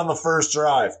does it on the first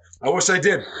drive. I wish I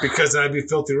did, because then I'd be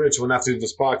filthy rich when I have to do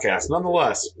this podcast.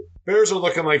 Nonetheless, Bears are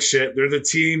looking like shit. They're the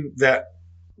team that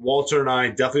Walter and I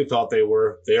definitely thought they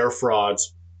were. They are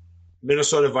frauds.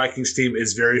 Minnesota Vikings team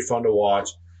is very fun to watch.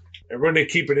 And we're going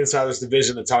to keep it inside this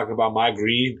division and talk about my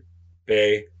Green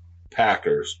Bay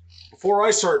Packers. Before I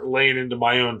start laying into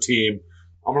my own team,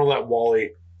 I'm going to let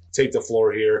Wally take the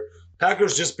floor here.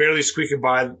 Packers just barely squeaking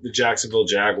by the Jacksonville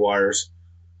Jaguars.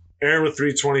 Aaron with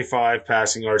 325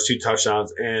 passing yards, 2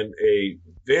 touchdowns, and a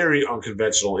very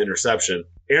unconventional interception.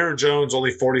 Aaron Jones,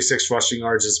 only 46 rushing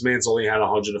yards. This man's only had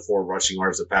 104 rushing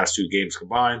yards the past 2 games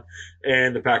combined.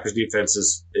 And the Packers defense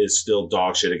is still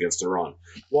dog shit against the run.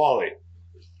 Wally,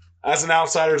 as an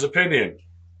outsider's opinion,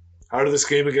 how did this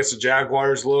game against the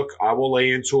Jaguars look? I will lay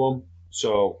into them.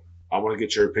 So I want to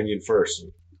get your opinion first.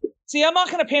 See, I'm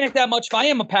not going to panic that much if I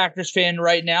am a Packers fan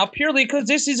right now, purely because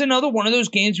this is another one of those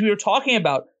games we were talking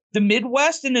about. The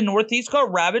Midwest and the Northeast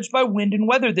got ravaged by wind and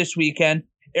weather this weekend.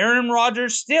 Aaron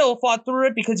Rodgers still fought through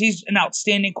it because he's an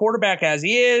outstanding quarterback as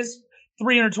he is.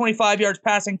 325 yards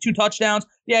passing, 2 touchdowns.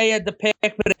 Yeah, he had the pick,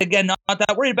 but again, not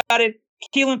that worried about it.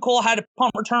 Keelan Cole had a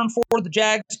punt return for the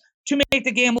Jags to make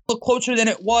the game look closer than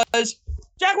it was.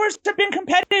 Jaguars have been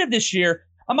competitive this year.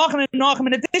 I'm not going to knock them.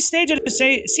 And at this stage of the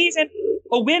season,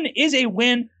 a win is a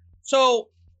win. So,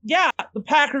 yeah, the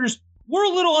Packers were a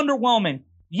little underwhelming.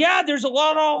 Yeah, there's a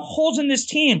lot of holes in this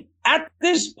team. At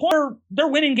this point, they're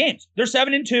winning games. They're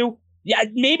 7-2. Yeah,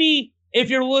 maybe if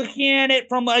you're looking at it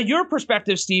from your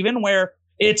perspective, Steven, where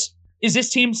is this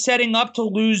team setting up to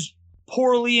lose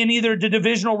poorly in either the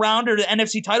divisional round or the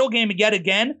NFC title game yet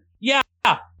again? Yeah,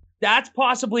 that's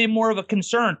possibly more of a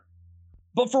concern.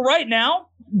 But for right now,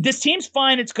 this team's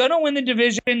fine. It's going to win the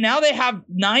division. Now they have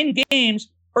 7 games,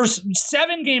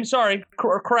 sorry,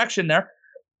 correction there.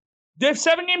 They have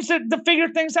 7 games to figure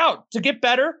things out, to get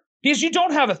better, because you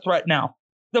don't have a threat now.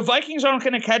 The Vikings aren't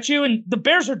going to catch you, and the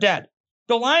Bears are dead.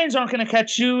 The Lions aren't going to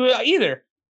catch you either.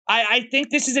 I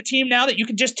think this is a team now that you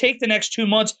can just take the next 2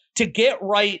 months to get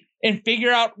right and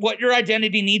figure out what your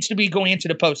identity needs to be going into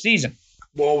the postseason.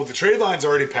 Well, the trade line's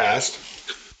already passed.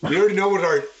 We already know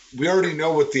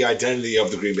what the identity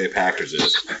of the Green Bay Packers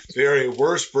is. They are a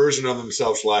worse version of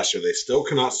themselves last year. They still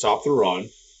cannot stop the run.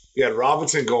 You had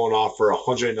Robinson going off for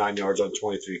 109 yards on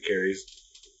 23 carries.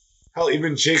 Hell,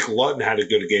 even Jake Luton had a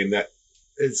good game. That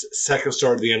his second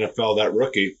start of the NFL, that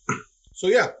rookie. So,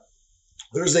 yeah,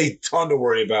 there's a ton to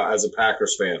worry about as a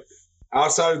Packers fan.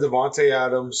 Outside of Devontae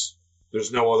Adams,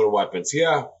 there's no other weapons.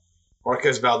 Yeah,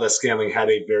 Marquez Valdez-Scantling had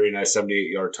a very nice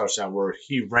 78-yard touchdown where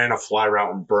he ran a fly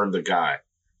route and burned the guy.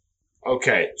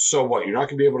 Okay, so what? You're not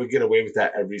going to be able to get away with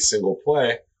that every single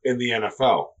play in the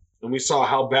NFL. And we saw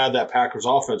how bad that Packers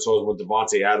offense was when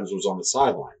Devontae Adams was on the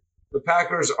sideline. The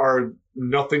Packers are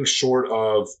nothing short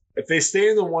of, if they stay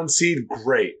in the 1 seed,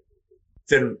 great.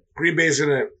 Then Green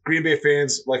Bay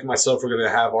fans like myself are going to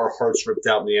have our hearts ripped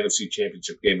out in the NFC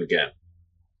Championship game again.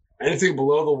 Anything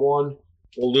below the 1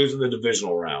 will lose in the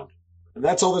divisional round. And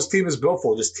that's all this team is built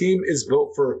for. This team is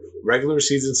built for regular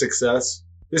season success.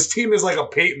 This team is like a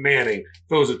Peyton Manning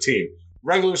if it was a team.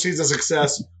 Regular season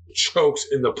success chokes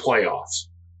in the playoffs.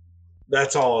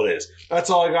 That's all it is. That's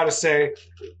all I got to say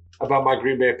about my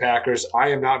Green Bay Packers. I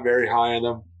am not very high on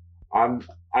them.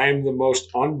 I am the most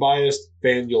unbiased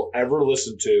fan you'll ever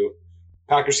listen to.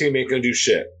 Packers team ain't going to do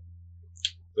shit.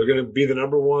 They're going to be the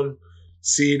number 1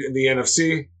 seed in the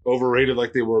NFC, overrated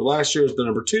like they were last year as the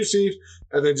number 2 seed,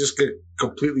 and then just get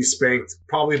completely spanked,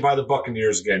 probably by the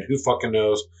Buccaneers again. Who fucking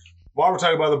knows? While we're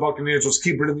talking about the Buccaneers, let's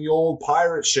keep it in the old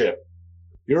pirate ship.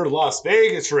 Your Las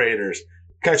Vegas Raiders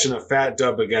catching a fat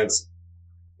dub against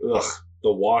the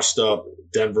washed-up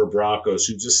Denver Broncos,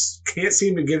 who just can't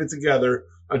seem to get it together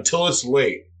until it's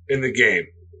late in the game.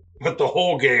 But the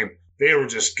whole game, they were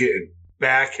just getting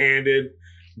backhanded,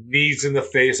 knees in the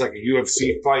face like a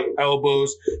UFC fight,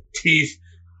 elbows, teeth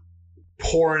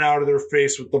pouring out of their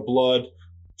face with the blood.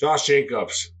 Josh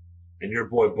Jacobs and your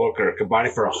boy Booker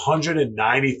combining for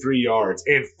 193 yards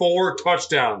and 4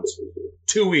 touchdowns,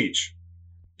 2 each.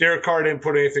 Derek Carr didn't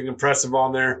put anything impressive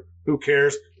on there. Who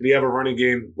cares? Did he have a running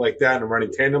game like that and a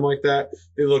running tandem like that?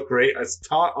 They look great.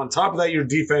 On top of that, your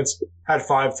defense had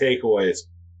 5 takeaways.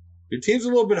 Your team's a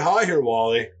little bit high here,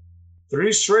 Wally.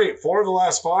 3 straight, 4 of the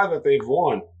last 5 that they've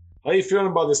won. How are you feeling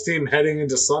about this team heading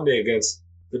into Sunday against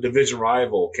the division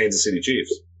rival Kansas City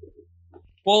Chiefs?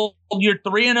 Well, you're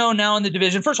 3-0 now in the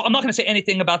division. First of all, I'm not going to say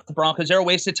anything about the Broncos. They're a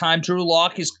waste of time. Drew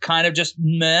Lock is kind of just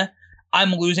meh.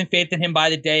 I'm losing faith in him by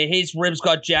the day. His ribs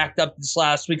got jacked up this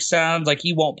last week. Sounds like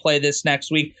he won't play this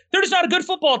next week. They're just not a good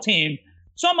football team,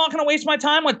 so I'm not going to waste my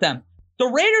time with them. The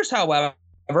Raiders, however,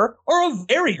 are a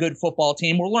very good football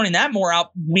team. We're learning that more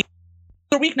out week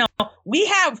after week now. We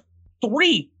have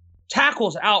 3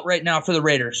 tackles out right now for the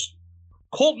Raiders.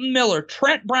 Colton Miller,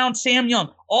 Trent Brown, Sam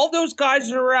Young. All those guys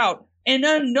are out. And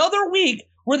another week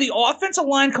where the offensive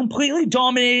line completely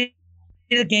dominated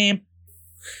the game.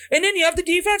 And then you have the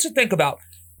defense to think about.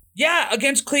 Yeah,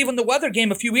 against Cleveland, the weather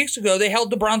game a few weeks ago, they held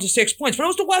the Browns to 6 points, but it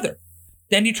was the weather.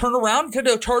 Then you turn around to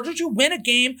the Chargers, you win a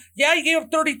game. Yeah, you gave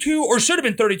up 32, or should have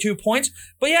been 32 points,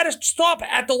 but you had to stop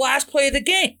at the last play of the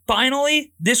game.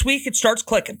 Finally, this week, it starts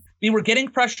clicking. We were getting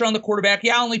pressure on the quarterback.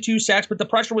 Yeah, only 2 sacks, but the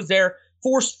pressure was there.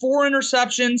 Forced 4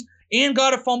 interceptions and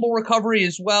got a fumble recovery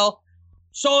as well.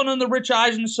 Saw it on the Rich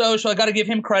Eisen show, so I got to give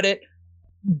him credit.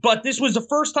 But this was the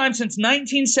first time since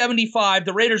 1975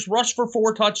 the Raiders rushed for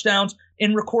 4 touchdowns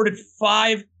and recorded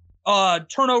 5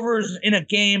 turnovers in a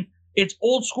game. It's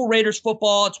old school Raiders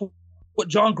football. It's what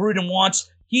John Gruden wants.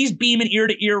 He's beaming ear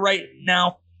to ear right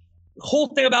now. The whole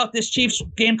thing about this Chiefs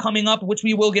game coming up, which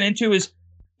we will get into, is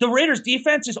the Raiders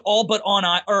defense is all but on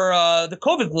the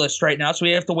COVID list right now. So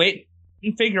we have to wait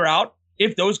and figure out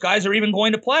if those guys are even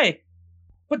going to play.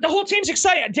 But the whole team's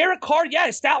excited. Derek Carr, yeah,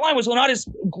 his stat line was not as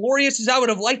glorious as I would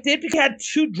have liked it. He had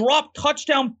 2 drop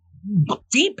touchdown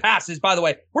deep passes, by the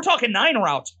way. We're talking 9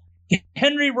 routes.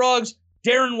 Henry Ruggs,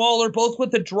 Darren Waller, both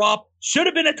with a drop. Should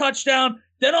have been a touchdown.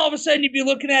 Then all of a sudden you'd be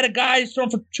looking at a guy who's thrown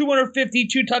for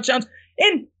 252 touchdowns.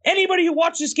 And anybody who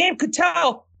watched this game could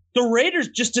tell the Raiders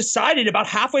just decided about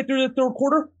halfway through the third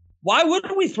quarter, why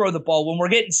wouldn't we throw the ball when we're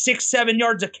getting 6-7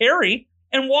 yards a carry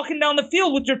and walking down the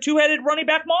field with your 2-headed running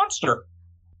back monster?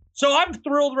 So I'm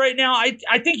thrilled right now.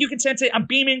 I think you can sense it. I'm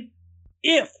beaming.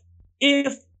 If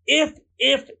the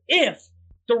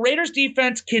Raiders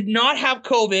defense could not have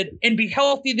COVID and be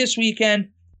healthy this weekend,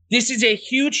 this is a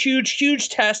huge, huge, huge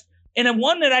test, and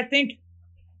one that I think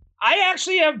I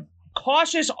actually have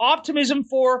cautious optimism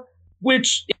for,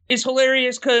 which is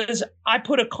hilarious because I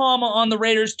put a comma on the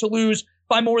Raiders to lose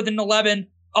by more than 11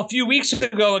 a few weeks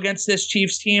ago against this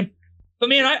Chiefs team. But,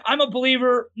 man, I'm a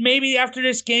believer. Maybe after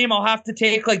this game I'll have to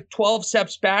take like 12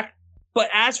 steps back.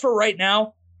 But as for right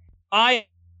now, I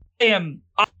am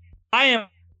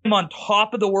on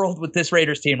top of the world with this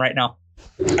Raiders team right now.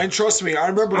 And trust me, I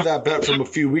remember that bet from a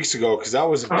few weeks ago because I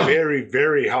was very,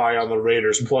 very high on the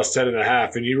Raiders plus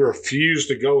 10.5, and you refused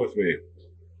to go with me.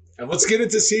 And let's get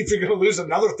into see if you're going to lose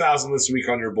another 1,000 this week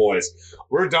on your boys.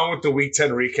 We're done with the Week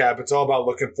 10 recap. It's all about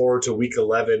looking forward to Week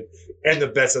 11 and the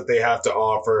bets that they have to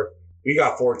offer. We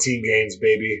got 14 games,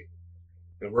 baby,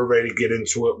 and we're ready to get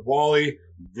into it. Wally,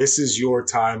 this is your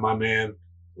time, my man.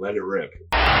 Let it rip. What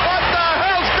the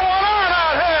hell's going on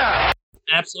out here?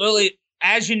 Absolutely.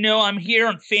 As you know, I'm here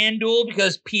on FanDuel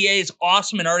because PA is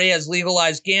awesome and already has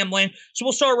legalized gambling. So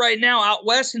we'll start right now out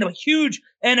west in a huge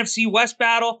NFC West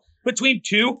battle between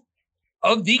 2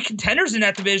 of the contenders in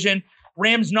that division,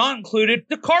 Rams not included.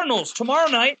 The Cardinals tomorrow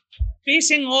night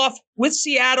facing off with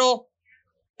Seattle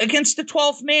against the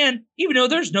 12th man, even though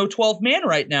there's no 12th man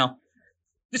right now.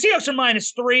 The Seahawks are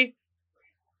 -3.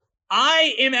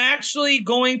 I am actually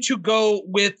going to go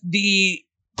with the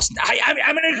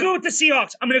I'm going to go with the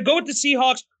Seahawks. I'm going to go with the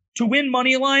Seahawks to win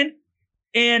money line.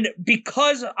 And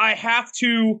because I have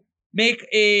to make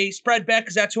a spread bet,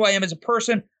 because that's who I am as a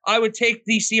person, I would take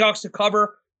the Seahawks to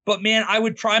cover. But, man, I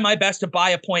would try my best to buy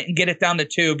a point and get it down to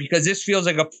 2 because this feels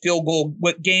like a field goal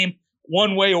game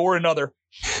one way or another.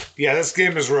 Yeah, this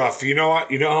game is rough. You know what?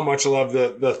 You know how much I love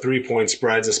the 3-point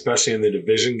spreads, especially in the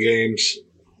division games.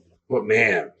 But,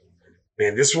 man,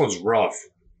 this one's rough.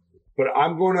 But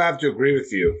I'm going to have to agree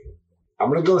with you. I'm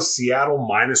going to go Seattle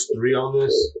 -3 on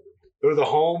this. They're the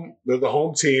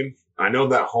home team. I know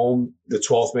that home, the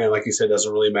 12th man, like you said,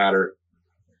 doesn't really matter.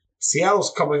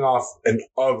 Seattle's coming off an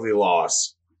ugly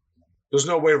loss. There's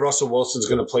no way Russell Wilson's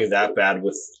going to play that bad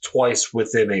with twice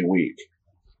within a week.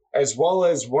 As well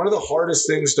as one of the hardest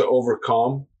things to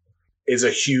overcome is a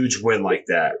huge win like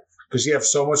that because you have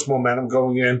so much momentum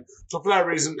going in. So for that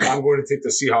reason, I'm going to take the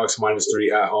Seahawks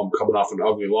 -3 at home coming off an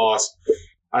ugly loss.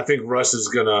 I think Russ is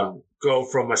going to go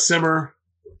from a simmer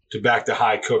to back to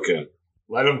high cooking.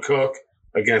 Let him cook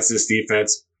against this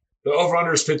defense. The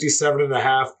over-under is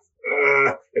 57.5.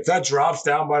 If that drops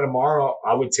down by tomorrow,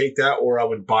 I would take that or I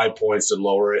would buy points to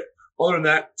lower it. Other than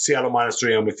that, Seattle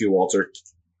 -3. I'm with you, Walter.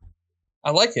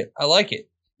 I like it.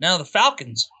 Now the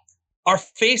Falcons are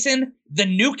facing the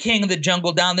new king of the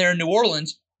jungle down there in New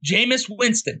Orleans, Jameis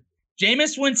Winston.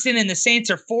 Jameis Winston and the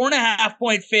Saints are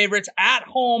 4.5-point favorites at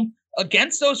home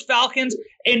against those Falcons.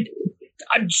 And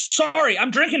I'm sorry,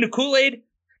 I'm drinking the Kool-Aid.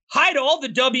 Hide all the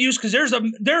W's because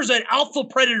there's an alpha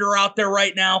predator out there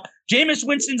right now. Jameis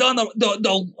Winston's on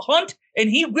the hunt, and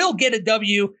he will get a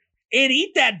W and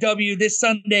eat that W this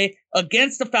Sunday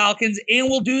against the Falcons, and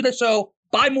will do so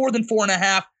by more than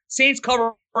 4.5. Saints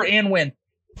cover and win.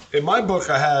 In my book,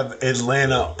 I have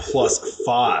Atlanta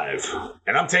 +5,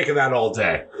 and I'm taking that all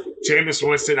day. Jameis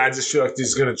Winston, I just feel like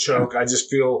he's going to choke. I just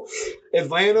feel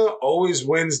Atlanta always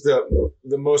wins the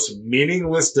most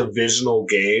meaningless divisional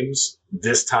games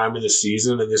this time of the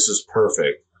season, and this is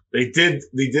perfect. They did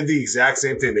the exact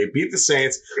same thing. They beat the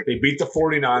Saints. They beat the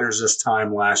 49ers this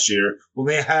time last year when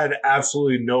they had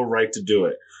absolutely no right to do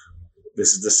it.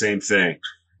 This is the same thing.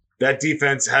 That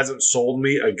defense hasn't sold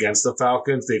me against the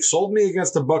Falcons. They've sold me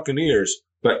against the Buccaneers,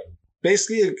 but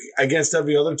basically against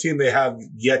every other team, they have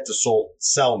yet to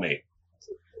sell me.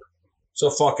 So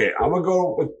fuck it. I'm going to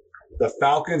go with the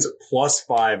Falcons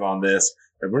 +5 on this,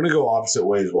 and we're going to go opposite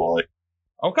ways, Wally.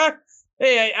 Okay.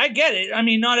 Hey, I get it. I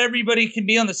mean, not everybody can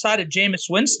be on the side of Jameis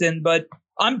Winston, but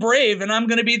I'm brave, and I'm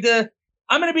going to be the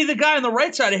guy on the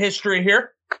right side of history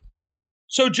here.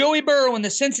 So Joey Burrow and the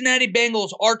Cincinnati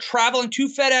Bengals are traveling to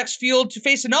FedEx Field to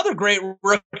face another great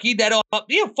rookie that'll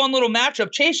be a fun little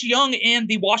matchup. Chase Young and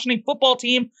the Washington football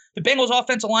team. The Bengals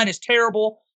offensive line is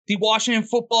terrible. The Washington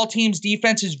football team's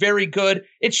defense is very good.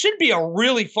 It should be a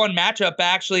really fun matchup,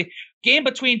 actually. Game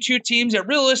between two teams that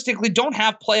realistically don't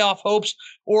have playoff hopes,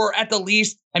 or at the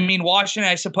least, I mean,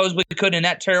 Washington, I suppose we could in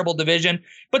that terrible division.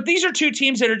 But these are two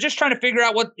teams that are just trying to figure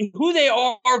out who they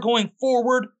are going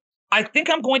forward. I think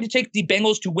I'm going to take the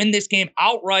Bengals to win this game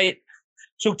outright.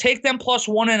 So take them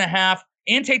 +1.5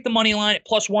 and take the money line at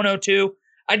 +102.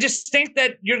 I just think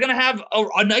that you're going to have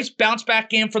a nice bounce back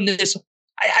game from this,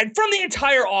 from the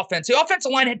entire offense. The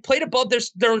offensive line had played above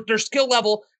their skill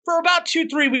level for about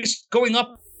 2-3 weeks going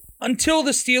up until the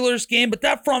Steelers game, but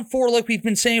that front four, like we've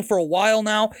been saying for a while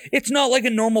now, it's not like a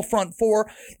normal front four.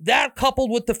 That coupled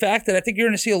with the fact that I think you're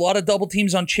going to see a lot of double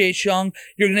teams on Chase Young,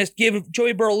 you're going to give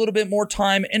Joey Burrow a little bit more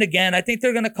time, and again, I think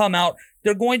they're going to come out,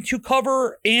 they're going to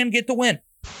cover and get the win.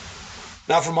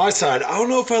 Now, from my side, I don't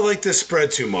know if I like this spread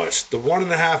too much. The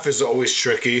 1.5 is always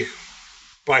tricky,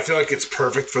 but I feel like it's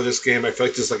perfect for this game. I feel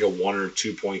like this is like a 1 or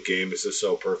 2 point game. This is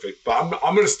so perfect. But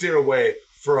I'm going to steer away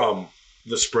from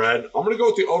the spread. I'm going to go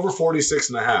with the over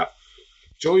 46.5.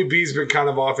 Joey B's been kind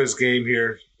of off his game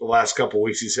here the last couple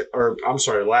weeks.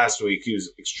 Last week. He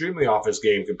was extremely off his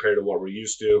game compared to what we're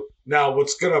used to. Now,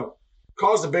 what's going to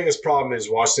cause the biggest problem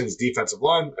is Washington's defensive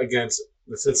line against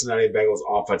the Cincinnati Bengals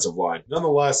offensive line.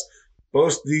 Nonetheless,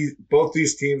 both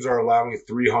these teams are allowing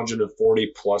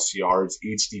 340-plus yards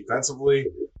each defensively.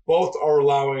 Both are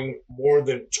allowing more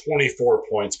than 24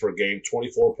 points per game,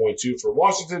 24.2 for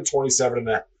Washington,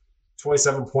 27.8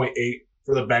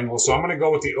 for the Bengals. So I'm going to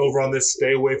go with the over on this.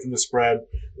 Stay away from the spread.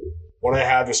 What I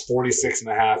have is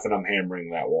 46.5, and I'm hammering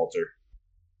that, Walter.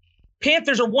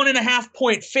 Panthers are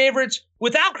 1.5-point favorites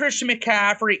without Christian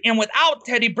McCaffrey and without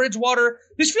Teddy Bridgewater.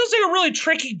 This feels like a really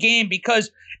tricky game because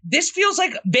this feels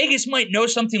like Vegas might know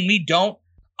something we don't.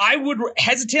 I would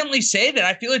hesitantly say that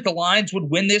I feel like the Lions would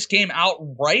win this game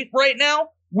outright right now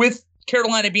with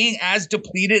Carolina being as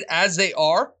depleted as they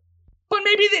are. But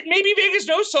maybe Vegas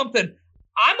knows something.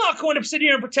 I'm not going to sit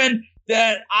here and pretend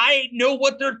that I know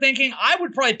what they're thinking. I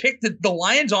would probably pick the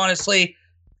Lions, honestly.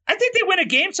 I think they win a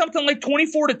game something like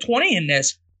 24-20 in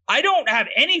this. I don't have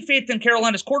any faith in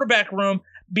Carolina's quarterback room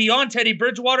beyond Teddy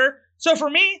Bridgewater. So for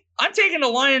me, I'm taking the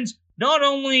Lions not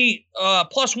only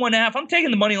plus 1.5, I'm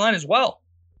taking the money line as well.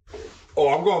 Oh,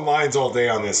 I'm going Lions all day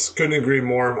on this. Couldn't agree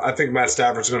more. I think Matt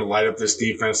Stafford's going to light up this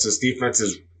defense. This defense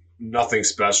is nothing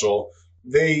special.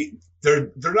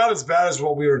 They're not as bad as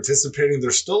what we were anticipating.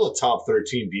 They're still a top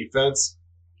 13 defense,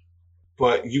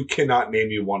 but you cannot name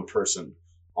me one person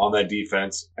on that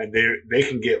defense, and they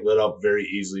can get lit up very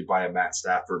easily by a Matt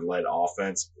Stafford-led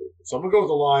offense. So I'm going to go with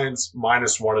the Lions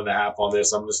minus 1.5 on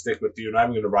this. I'm going to stick with you, and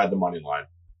I'm going to ride the money line.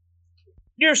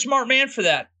 You're a smart man for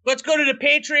that. Let's go to the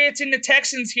Patriots and the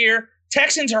Texans here.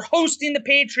 Texans are hosting the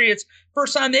Patriots.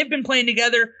 First time they've been playing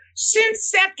together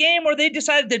since that game where they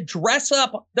decided to dress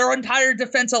up their entire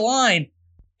defensive line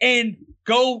and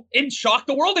go and shock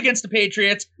the world against the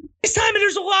Patriots. This time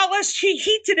there's a lot less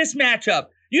heat to this matchup.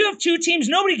 You have two teams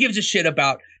nobody gives a shit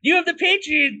about. You have the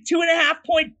Patriots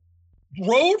 2.5-point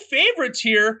road favorites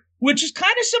here, which is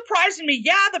kind of surprising me.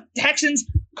 Yeah, the Texans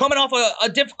coming off a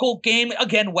difficult game.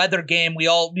 Again, weather game.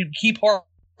 We keep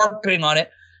harping on it.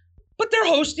 But they're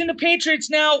hosting the Patriots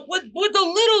now with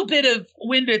a little bit of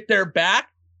wind at their back.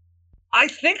 I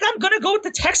think I'm going to go with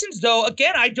the Texans, though.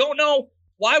 Again, I don't know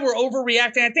why we're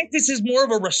overreacting. I think this is more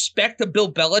of a respect to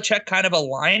Bill Belichick kind of a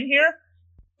line here.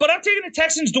 But I'm taking the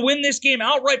Texans to win this game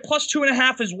outright, plus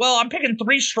 2.5 as well. I'm picking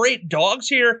 3 straight dogs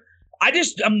here.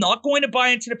 I'm not going to buy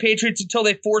into the Patriots until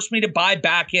they force me to buy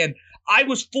back in. I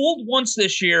was fooled once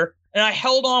this year, and I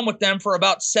held on with them for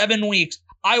about 7 weeks.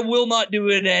 I will not do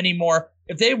it anymore.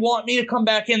 If they want me to come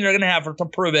back in, they're going to have to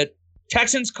prove it.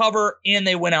 Texans cover, and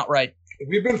they win outright.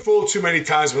 We've been fooled too many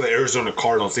times with the Arizona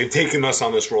Cardinals. They've taken us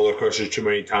on this roller coaster too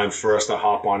many times for us to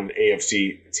hop on an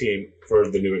AFC team for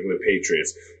the New England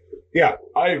Patriots. Yeah,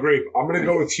 I agree. I'm going to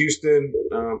go with Houston.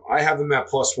 I have them at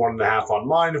plus 1.5 on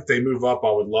mine. If they move up,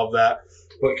 I would love that.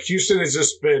 But Houston has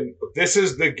just been – this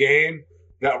is the game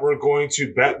that we're going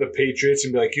to bet the Patriots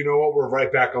and be like, you know what, we're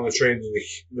right back on the train.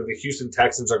 The Houston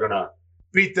Texans are going to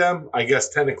beat them, I guess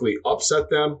technically upset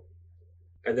them.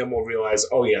 And then we'll realize,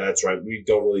 oh, yeah, that's right. We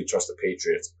don't really trust the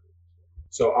Patriots.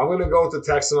 So I'm going to go with the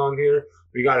Texan on here.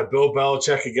 We got a Bill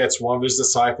Belichick against one of his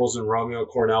disciples and Romeo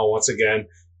Cornell once again.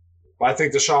 I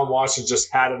think Deshaun Watson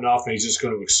just had enough, and he's just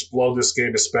going to explode this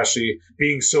game, especially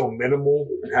being so minimal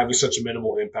and having such a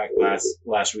minimal impact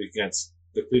last week against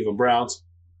the Cleveland Browns.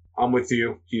 I'm with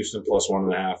you. Houston plus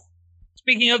 1.5.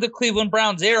 Speaking of the Cleveland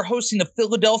Browns, they are hosting the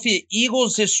Philadelphia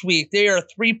Eagles this week. They are a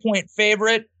 3-point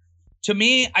favorite. To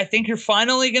me, I think you're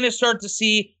finally going to start to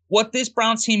see what this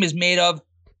Browns team is made of.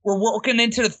 We're working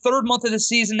into the 3rd month of the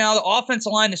season now. The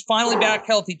offensive line is finally back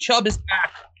healthy. Chubb is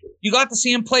back. You got to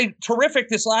see him play terrific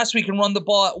this last week and run the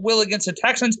ball at will against the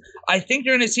Texans. I think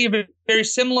you're going to see a very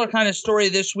similar kind of story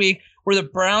this week where the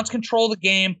Browns control the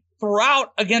game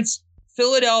throughout against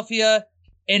Philadelphia.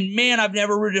 And, man, I've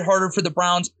never rooted harder for the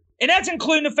Browns. And that's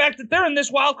including the fact that they're in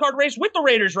this wild card race with the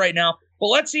Raiders right now. But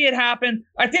let's see it happen.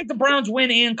 I think the Browns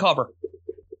win and cover.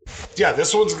 Yeah,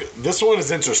 this one is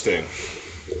interesting.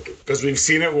 Because we've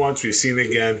seen it once, we've seen it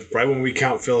again. Right when we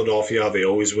count Philadelphia, they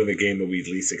always win the game that we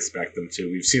least expect them to.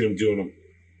 We've seen them doing them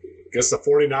against the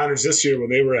 49ers this year when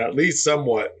they were at least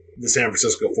somewhat the San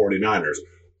Francisco 49ers.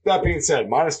 That being said,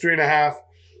 minus 3.5.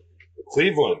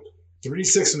 Cleveland,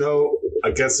 3-6-0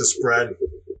 against the spread.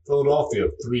 Philadelphia,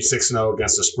 3-6-0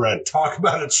 against the spread. Talk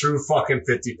about a true fucking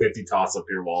 50-50 toss-up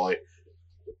here, Wally.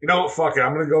 You know what? Fuck it.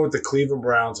 I'm going to go with the Cleveland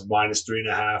Browns minus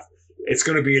 3.5. It's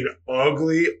going to be an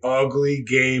ugly, ugly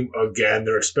game again.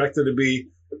 They're expected to be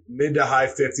mid to high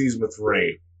 50s with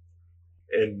rain.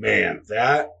 And, man,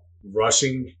 that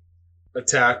rushing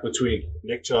attack between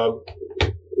Nick Chubb,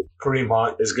 Kareem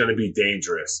Hunt is going to be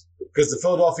dangerous. Because the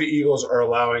Philadelphia Eagles are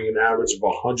allowing an average of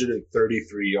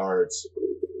 133 yards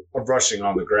of rushing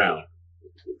on the ground.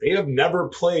 They have never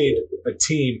played a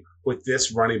team with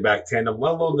this running back tandem,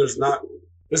 let alone this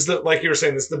is like you were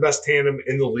saying, this is the best tandem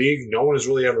in the league. No one has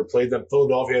really ever played them.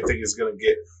 Philadelphia, I think, is going to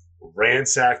get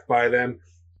ransacked by them.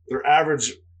 Their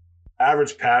average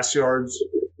pass yards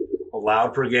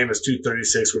allowed per game is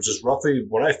 236, which is roughly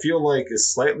what I feel like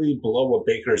is slightly below what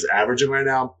Baker is averaging right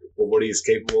now, or what he's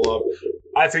capable of.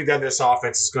 I think that this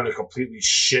offense is going to completely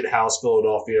shithouse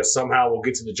Philadelphia. Somehow we'll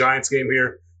get to the Giants game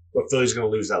here, but Philly's going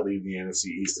to lose that lead in the NFC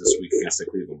East this week against the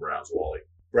Cleveland Browns, Wally.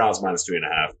 Browns minus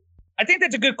 3.5. I think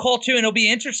that's a good call, too, and it'll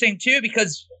be interesting, too,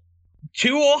 because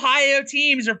 2 Ohio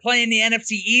teams are playing the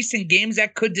NFC East in games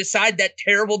that could decide that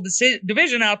terrible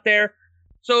division out there.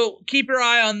 So keep your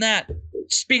eye on that.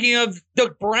 Speaking of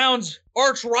the Browns'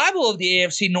 arch rival of the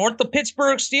AFC North, the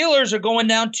Pittsburgh Steelers are going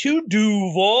down to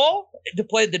Duval to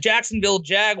play the Jacksonville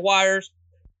Jaguars.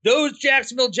 Those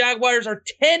Jacksonville Jaguars are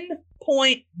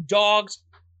 10-point dogs.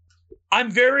 I'm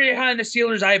very high on the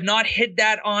Steelers. I have not hit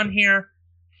that on here.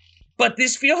 but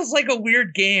this feels like a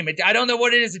weird game. I don't know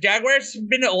what it is. The Jaguars have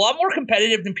been a lot more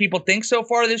competitive than people think so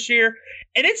far this year.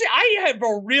 And I have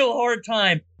a real hard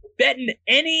time betting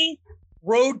any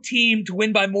road team to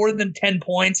win by more than 10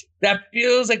 points. That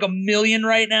feels like $1 million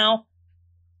right now.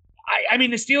 I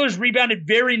mean, the Steelers rebounded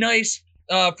very nice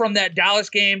from that Dallas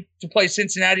game to play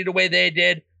Cincinnati the way they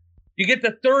did. You get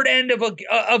the third end of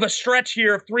a stretch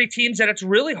here of 3 teams that it's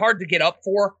really hard to get up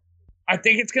for. I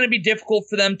think it's going to be difficult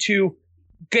for them to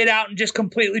get out and just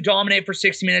completely dominate for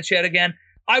 60 minutes yet again.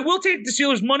 I will take the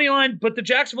Steelers money line, but the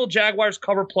Jacksonville Jaguars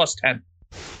cover +10.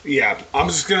 Yeah,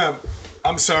 I'm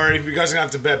sorry. If you guys are going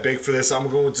to have to bet big for this, I'm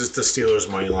going with just the Steelers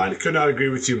money line. I could not agree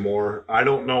with you more. I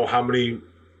don't know how many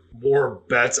more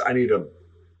bets I need to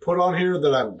put on here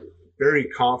that I'm very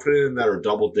confident in that are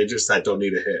double digits that don't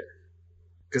need a hit.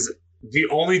 Because the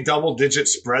only double digit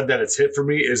spread that it's hit for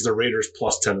me is the Raiders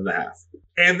 +10.5.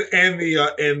 And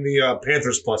the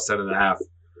Panthers +10.5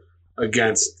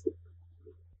 against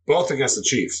the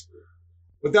Chiefs.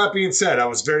 With that being said, I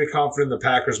was very confident in the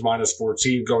Packers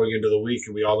 -14 going into the week,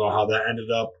 and we all know how that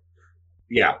ended up.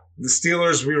 Yeah, the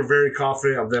Steelers, we were very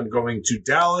confident of them going to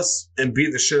Dallas and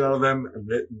beating the shit out of them.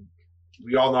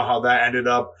 We all know how that ended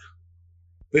up.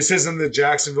 This isn't the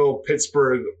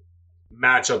Jacksonville-Pittsburgh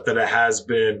matchup that it has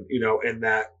been, in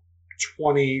that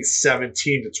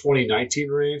 2017 to 2019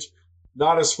 range.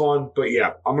 Not as fun, but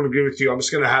yeah, I'm going to agree with you. I'm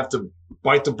just going to have to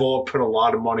bite the bullet, put a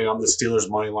lot of money on the Steelers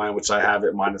money line, which I have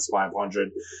at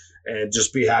 -500, and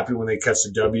just be happy when they catch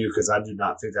the W, because I do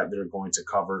not think that they're going to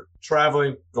cover.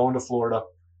 Traveling, going to Florida,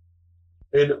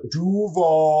 and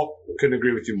Duval. Couldn't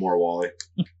agree with you more, Wally.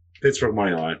 Pittsburgh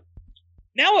money line.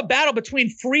 Now a battle between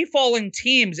free-falling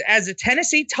teams as the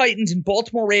Tennessee Titans and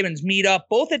Baltimore Ravens meet up,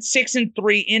 both at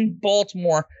 6-3 in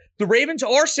Baltimore. The Ravens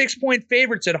are 6-point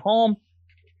favorites at home.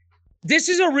 This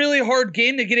is a really hard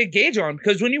game to get a gauge on,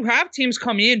 because when you have teams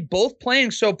come in both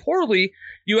playing so poorly,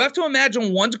 you have to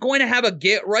imagine one's going to have a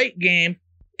get-right game,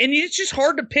 and it's just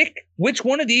hard to pick which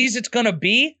one of these it's going to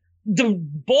be. The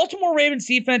Baltimore Ravens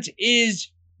defense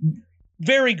is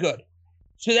very good.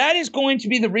 So that is going to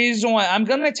be the reason why I'm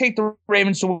going to take the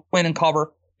Ravens to win and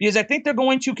cover, because I think they're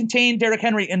going to contain Derrick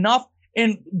Henry enough.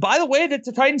 And by the way that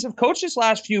the Titans have coached this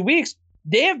last few weeks,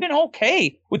 they have been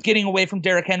okay with getting away from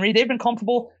Derrick Henry. They've been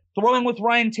comfortable throwing with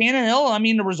Ryan Tannehill. I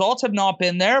mean, the results have not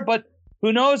been there, but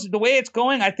who knows? The way it's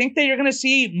going, I think that you're going to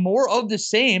see more of the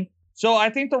same. So I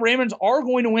think the Ravens are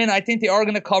going to win. I think they are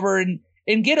going to cover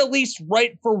and get at least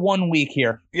right for 1 week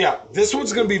here. Yeah, this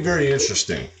one's going to be very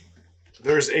interesting.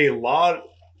 There's a lot.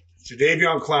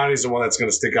 Jadeveon Clowney is the one that's going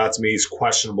to stick out to me. He's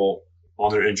questionable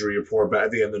on their injury report, but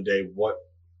at the end of the day, what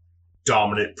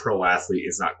dominant pro athlete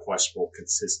is not questionable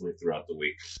consistently throughout the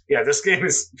week? Yeah, this game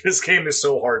is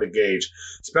so hard to gauge,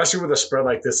 especially with a spread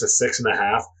like this, a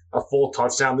 6.5, a full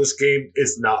touchdown. This game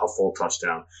is not a full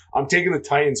touchdown. I'm taking the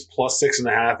Titans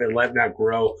 +6.5 and letting that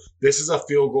grow. This is a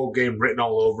field goal game written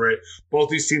all over it. Both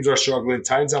these teams are struggling.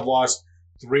 Titans have lost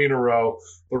 3 in a row.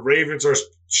 The Ravens are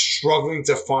struggling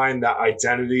to find that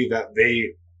identity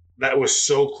that was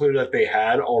so clear that they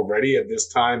had already at this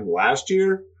time last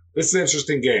year. This is an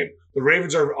interesting game. The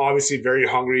Ravens are obviously very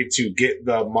hungry to get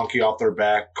the monkey off their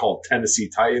back called Tennessee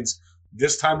Titans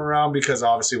this time around, because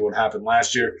obviously what happened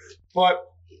last year.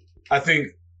 But I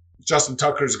think Justin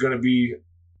Tucker is going to be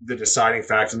the deciding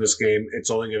factor in this game. It's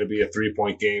only going to be a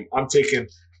 3-point game. I'm taking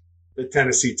the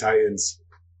Tennessee Titans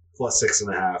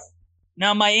 +6.5.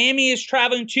 Now, Miami is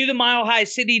traveling to the Mile High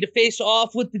City to face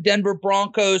off with the Denver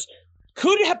Broncos.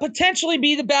 Could potentially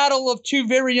be the battle of 2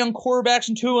 very young quarterbacks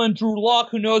in Tua and Drew Lock.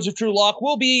 Who knows if Drew Lock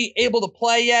will be able to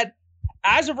play yet.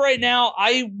 As of right now,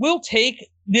 I will take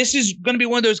 – this is going to be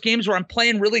one of those games where I'm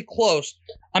playing really close.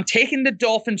 I'm taking the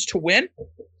Dolphins to win,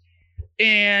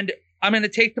 and I'm going to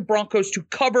take the Broncos to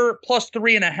cover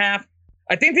 +3.5.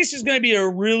 I think this is going to be a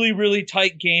really, really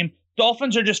tight game.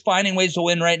 Dolphins are just finding ways to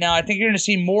win right now. I think you're going to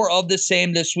see more of the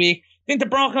same this week. I think the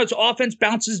Broncos offense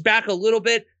bounces back a little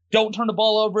bit. Don't turn the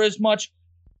ball over as much.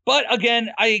 But again,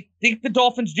 I think the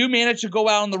Dolphins do manage to go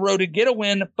out on the road and get a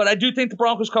win, but I do think the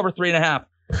Broncos cover 3.5.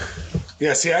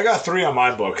 Yeah, see, I got 3 on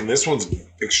my book, and this one's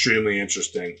extremely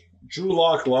interesting. Drew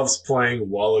Lock loves playing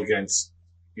well against,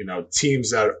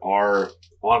 teams that are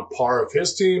on par of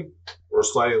his team or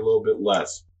slightly a little bit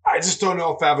less. I just don't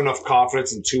know if I have enough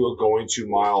confidence in Tua going to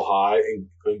Mile High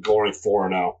and going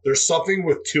 4-0. There's something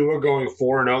with Tua going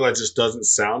 4-0 that just doesn't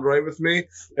sound right with me.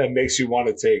 That makes you want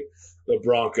to take the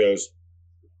Broncos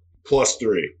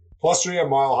 +3. +3 at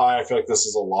Mile High. I feel like this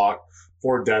is a lock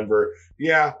for Denver.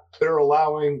 Yeah, they're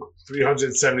allowing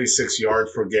 376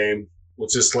 yards per game,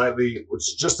 which is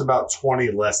just about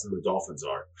 20 less than the Dolphins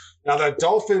are. Now,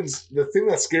 the thing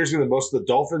that scares me the most, the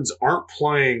Dolphins aren't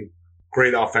playing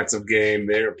great offensive game.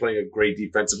 They're playing a great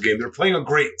defensive game. They're playing a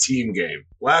great team game.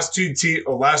 Last two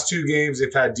games,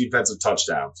 they've had defensive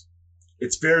touchdowns.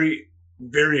 It's very,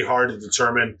 very hard to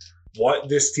determine what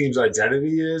this team's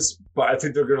identity is, but I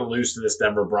think they're going to lose to this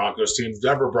Denver Broncos team.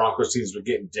 Denver Broncos team's been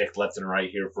getting dick left and right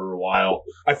here for a while.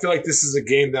 I feel like this is a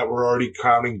game that we're already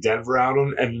counting Denver out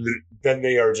on, and then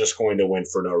they are just going to win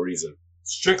for no reason.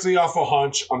 Strictly off a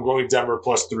hunch, I'm going Denver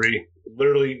 +3.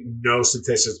 Literally no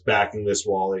statistics backing this,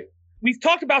 Wally. We've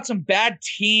talked about some bad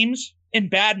teams and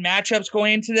bad matchups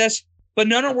going into this, but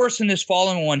none are worse than this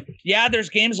following one. Yeah, there's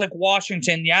games like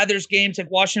Washington. Yeah, there's games like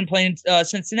Washington playing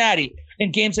Cincinnati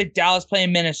and games like Dallas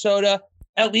playing Minnesota.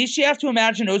 At least you have to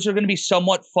imagine those are going to be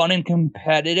somewhat fun and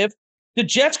competitive. The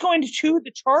Jets going to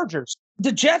the Chargers.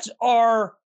 The Jets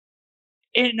are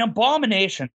an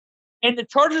abomination. And the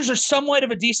Chargers are somewhat of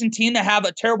a decent team that have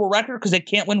a terrible record because they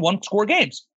can't win one-score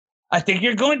games. I think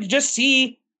you're going to just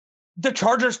see the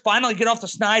Chargers finally get off the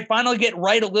snide, finally get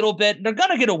right a little bit. They're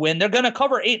going to get a win. They're going to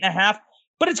cover 8.5.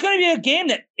 But it's going to be a game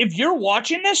that if you're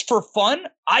watching this for fun,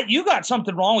 you got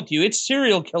something wrong with you. It's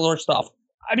serial killer stuff.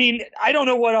 I mean, I don't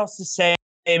know what else to say.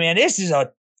 Hey, man, this is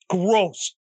a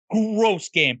gross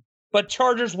game. But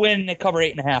Chargers win and they cover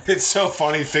 8.5. It's so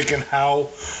funny thinking how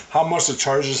much the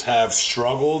Chargers have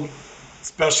struggled,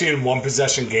 especially in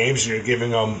one-possession games, and you're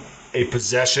giving them a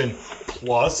possession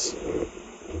plus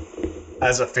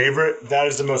as a favorite. That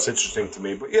is the most interesting to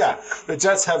me. But yeah, the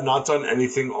Jets have not done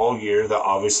anything all year that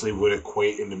obviously would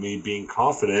equate into me being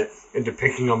confident into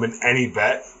picking them in any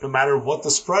bet, no matter what the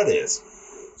spread is.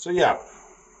 So yeah,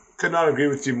 could not agree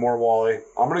with you more, Wally.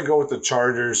 I'm going to go with the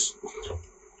Chargers,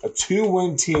 a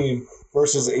 2-win team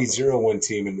versus a 0-win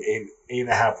team, and an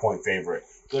 8.5-point favorite.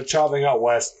 They're traveling out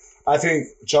west. I think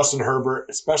Justin Herbert,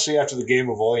 especially after the game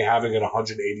of only having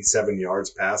 187 yards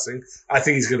passing, I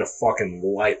think he's going to fucking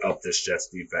light up this Jets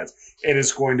defense. And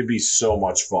it's going to be so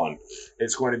much fun.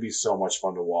 It's going to be so much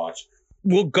fun to watch.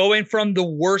 We're going from the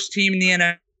worst team in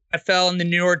the NFL and the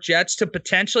New York Jets to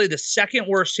potentially the second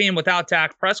worst team without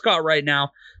Dak Prescott right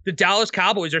now. The Dallas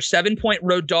Cowboys are 7-point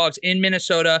road dogs in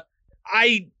Minnesota.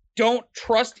 I don't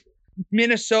trust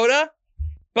Minnesota,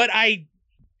 but I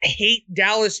hate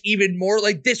Dallas even more.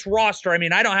 Like this roster, I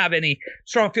mean, I don't have any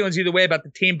strong feelings either way about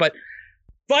the team, but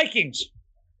Vikings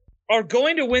are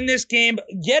going to win this game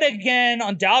yet again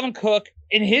on Dalvin Cook.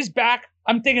 In his back,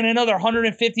 I'm thinking another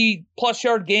 150-plus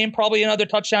yard game, probably another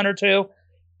touchdown or two.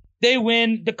 They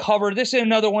win the cover. This is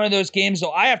another one of those games,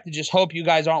 though. I have to just hope you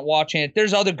guys aren't watching it.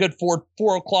 There's other good 4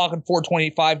 o'clock and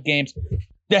 4:25 games.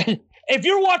 If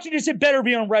you're watching this, it better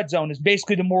be on Red Zone, is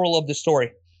basically the moral of the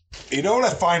story. You know what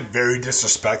I find very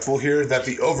disrespectful here? That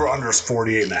the over-under is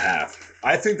 48.5.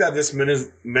 I think that this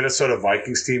Minnesota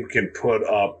Vikings team can put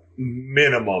up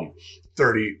minimum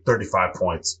 30, 35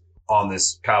 points on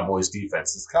this Cowboys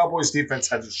defense. This Cowboys defense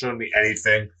hasn't shown me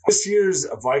anything. This year's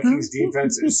Vikings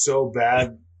defense is so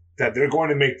bad that they're going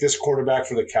to make this quarterback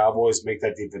for the Cowboys make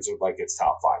that defense look like it's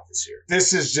top 5 this year.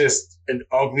 This is just an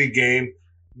ugly game.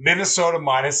 Minnesota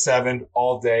 -7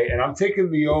 all day, and I'm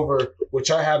taking the over, which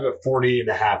I have at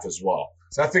 48.5 as well.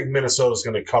 So I think Minnesota's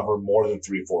going to cover more than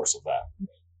 3/4 of that.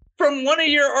 From one of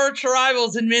your arch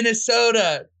rivals in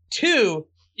Minnesota to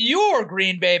your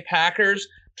Green Bay Packers,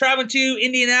 traveling to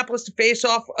Indianapolis to face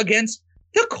off against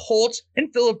the Colts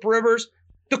and Phillip Rivers.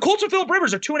 The Colts and Phillip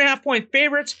Rivers are 2.5-point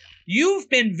favorites. You've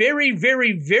been very,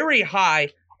 very, very high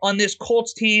on this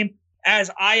Colts team,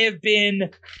 as I have been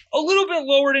a little bit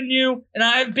lower than you, and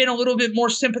I've been a little bit more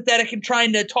sympathetic in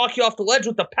trying to talk you off the ledge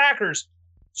with the Packers.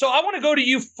 So I want to go to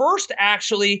you first,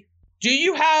 actually. Do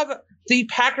you have the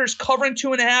Packers covering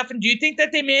 2.5, and do you think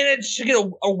that they managed to get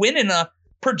a win in a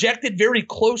projected very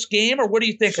close game, or what are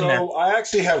you thinking there? So I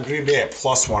actually have Green Bay at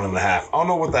 +1.5. I don't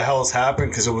know what the hell has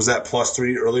happened because it was at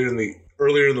 +3 earlier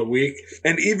in the week.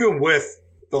 And even with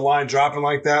the line dropping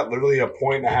like that, literally 1.5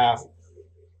 points,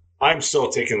 I'm still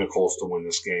taking the Colts to win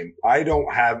this game. I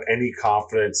don't have any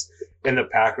confidence in the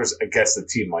Packers against a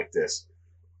team like this.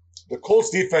 The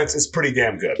Colts defense is pretty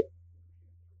damn good.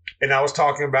 And I was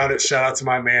talking about it. Shout out to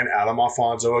my man, Adam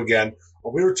Alfonso, again.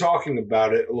 We were talking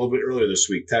about it a little bit earlier this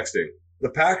week, texting. The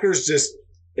Packers just,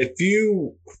 if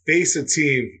you face a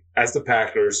team as the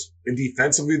Packers and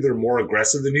defensively they're more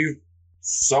aggressive than you,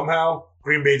 somehow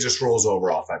Green Bay just rolls over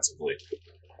offensively.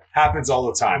 Happens all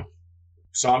the time.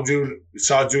 We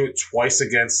saw do it twice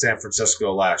against San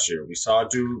Francisco last year. We saw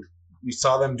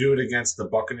them do it against the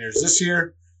Buccaneers this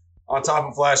year. On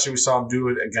top of last year, we saw them do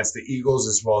it against the Eagles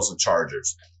as well as the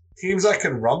Chargers. Teams that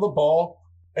can run the ball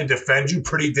and defend you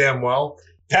pretty damn well,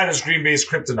 that is Green Bay's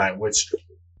kryptonite, which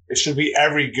It should be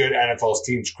every good NFL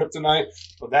team's kryptonite,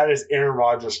 but that is Aaron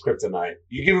Rodgers' kryptonite.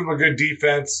 You give him a good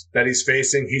defense that he's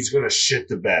facing, he's going to shit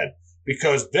the bed.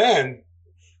 Because then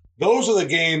those are the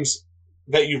games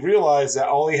that you realize that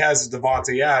all he has is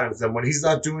Devontae Adams, and when he's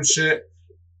not doing shit,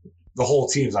 the whole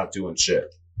team's not doing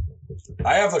shit.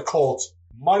 I have the Colts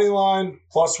money line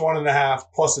plus 1.5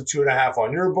 plus the 2.5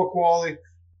 on your book, Wally.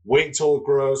 Wait until it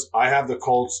grows. I have the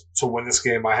Colts to win this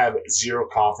game. I have zero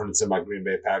confidence in my Green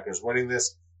Bay Packers winning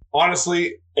this.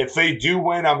 Honestly, if they do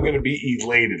win, I'm going to be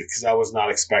elated because I was not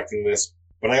expecting this.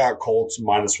 But I got Colts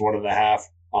minus 1.5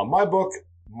 on my book,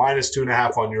 minus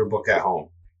 2.5 on your book at home.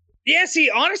 Yeah, see,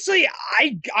 honestly,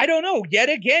 I don't know. Yet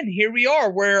again, here we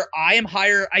are where I am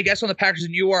higher, I guess, on the Packers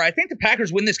than you are. I think the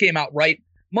Packers win this game outright.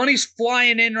 Money's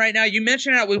flying in right now. You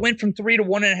mentioned that we went from 3 to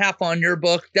 1.5 on your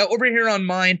book. That over here on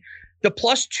mine, the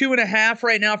plus 2.5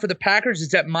 right now for the Packers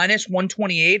is at minus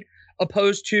 128,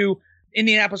 opposed to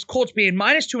Indianapolis Colts being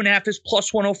minus 2.5 is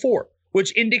plus 104,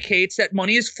 which indicates that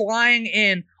money is flying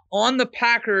in on the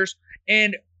Packers,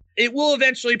 and it will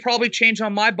eventually probably change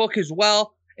on my book as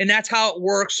well. And that's how it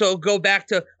works. So go back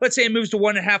to, let's say it moves to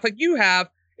 1.5 like you have,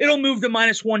 it'll move to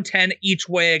minus 110 each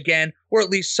way again, or at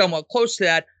least somewhat close to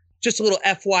that. Just a little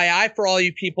FYI for all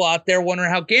you people out there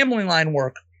wondering how gambling line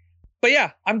work. But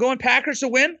yeah, I'm going Packers to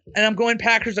win, and I'm going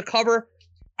Packers to cover.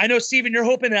 I know, Steven, you're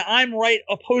hoping that I'm right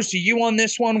opposed to you on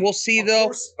this one. We'll see,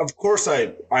 though. Of course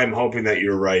I'm hoping that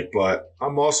you're right, but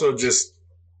I'm also just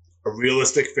a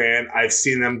realistic fan. I've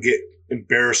seen them get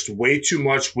embarrassed way too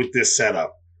much with this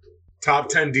setup. Top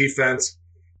 10 defense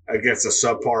against a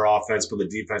subpar offense, but the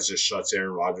defense just shuts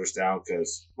Aaron Rodgers down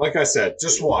because, like I said,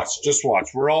 just watch.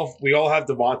 We all have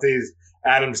Devontae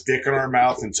Adams' dick in our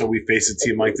mouth until we face a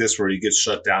team like this where he gets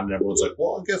shut down and everyone's like,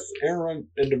 well, I guess Aaron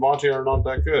and Devontae are not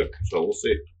that good. So we'll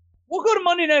see. We'll go to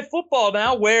Monday Night Football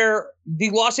now, where the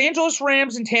Los Angeles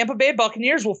Rams and Tampa Bay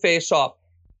Buccaneers will face off.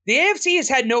 The AFC has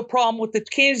had no problem with the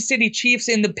Kansas City Chiefs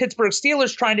and the Pittsburgh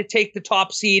Steelers trying to take the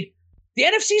top seed. The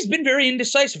NFC has been very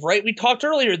indecisive, right? We talked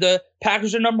earlier, the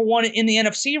Packers are number one in the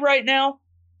NFC right now,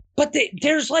 but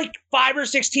there's like 5 or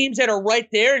 6 teams that are right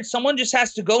there, and someone just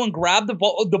has to go and grab the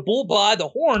bull by the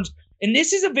horns, and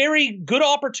this is a very good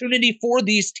opportunity for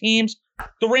these teams.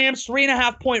 The Rams,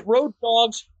 3.5-point road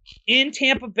dogs in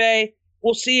Tampa Bay.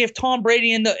 We'll see if Tom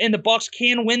Brady and the Bucs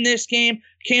can win this game,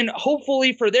 can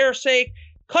hopefully, for their sake,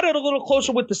 cut it a little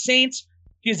closer with the Saints,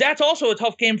 because that's also a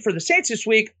tough game for the Saints this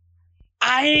week.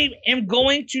 I am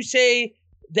going to say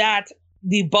that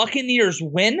the Buccaneers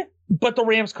win, but the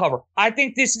Rams cover. I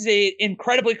think this is an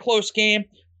incredibly close game.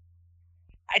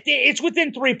 I think it's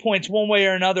within 3 points one way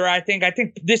or another. I think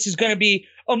this is going to be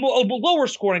a lower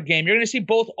scoring game. You're going to see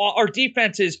both our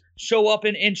defenses show up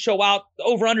and show out. The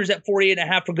over-under's at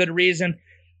 48.5 for good reason.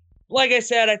 Like I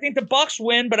said, I think the Bucs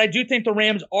win, but I do think the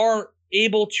Rams are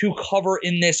able to cover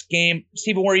in this game.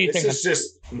 Steven, what are you thinking?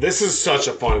 This is such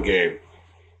a fun game.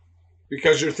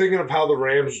 Because you're thinking of how the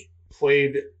Rams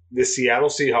played the Seattle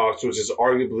Seahawks, which is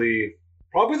arguably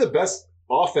probably the best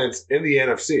offense in the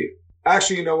NFC.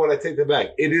 Actually, you know what? I take that back.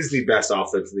 It is the best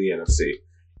offense in the NFC.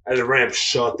 And the Rams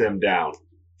shut them down.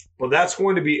 But that's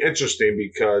going to be interesting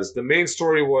because the main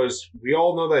story was we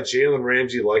all know that Jalen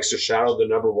Ramsey likes to shadow the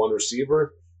number one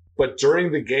receiver. But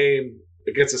during the game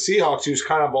against the Seahawks, he was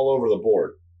kind of all over the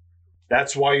board.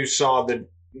 That's why you saw that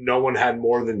no one had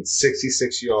more than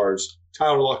 66 yards.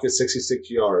 Tyler Lockett,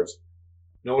 66 yards.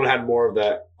 No one had more of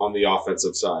that on the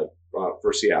offensive side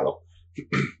for Seattle.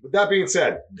 With that being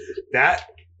said, that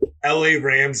LA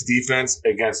Rams defense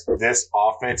against this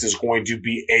offense is going to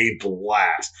be a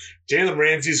blast. Jalen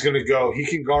Ramsey's going to go. He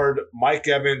can guard Mike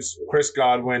Evans, Chris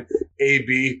Godwin,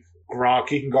 AB, Gronk.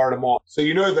 He can guard them all. So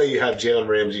you know that you have Jalen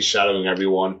Ramsey shadowing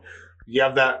everyone. You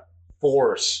have that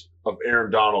force of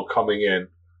Aaron Donald coming in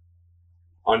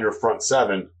on your front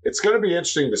seven. It's going to be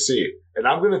interesting to see. And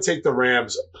I'm going to take the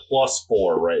Rams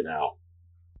 +4 right now,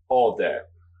 all day.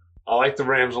 I like the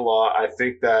Rams a lot. I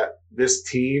think that this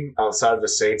team outside of the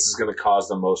Saints is going to cause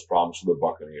the most problems for the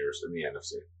Buccaneers in the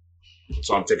NFC.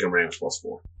 So I'm taking Rams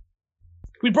 +4.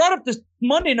 We brought up this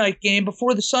Monday night game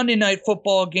before the Sunday night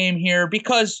football game here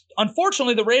because,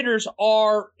 unfortunately, the Raiders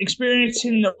are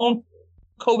experiencing their own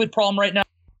COVID problem right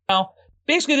now.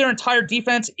 Basically, their entire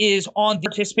defense is on the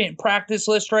participant practice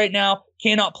list right now.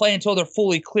 Cannot play until they're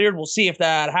fully cleared. We'll see if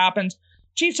that happens.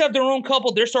 Chiefs have their own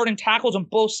couple. Their starting tackles on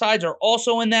both sides are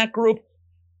also in that group.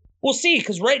 We'll see,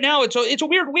 because right now it's a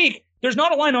weird week. There's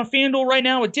not a line on FanDuel right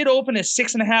now. It did open as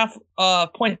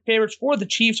 6.5 point favorites for the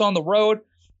Chiefs on the road.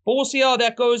 But we'll see how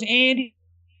that goes. Andy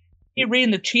Reid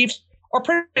and the Chiefs are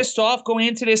pretty pissed off going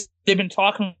into this. They've been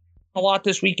talking a lot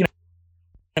this week in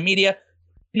the media.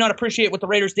 Do not appreciate what the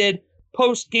Raiders did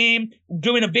post-game,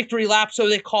 doing a victory lap, so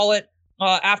they call it,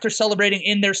 after celebrating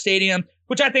in their stadium,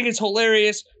 which I think is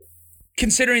hilarious,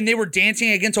 considering they were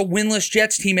dancing against a winless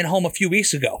Jets team at home a few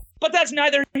weeks ago. But that's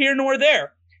neither here nor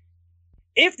there.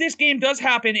 If this game does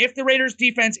happen, if the Raiders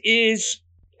defense is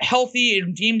healthy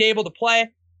and deemed able to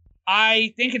play,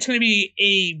 I think it's going to be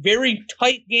a very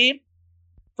tight game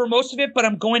for most of it, but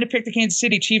I'm going to pick the Kansas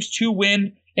City Chiefs to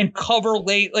win and cover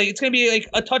late. Like, it's going to be like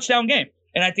a touchdown game.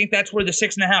 And I think that's where the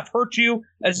 6.5 hurt you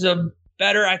as a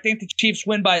better. I think the Chiefs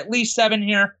win by at least 7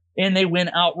 here, and they win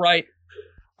outright.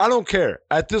 I don't care.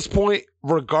 At this point,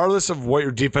 regardless of what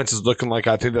your defense is looking like,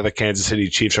 I think that the Kansas City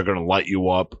Chiefs are going to light you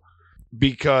up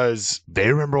because they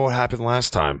remember what happened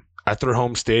last time at their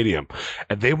home stadium.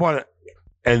 And they want to,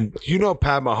 and you know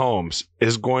Pat Mahomes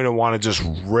is going to want to just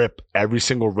rip every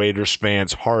single Raiders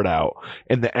fan's heart out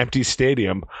in the empty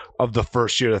stadium of the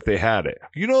first year that they had it.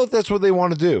 You know that's what they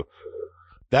want to do.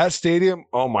 That stadium,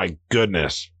 oh my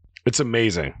goodness. It's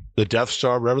amazing. The Death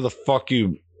Star, whatever the fuck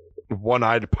you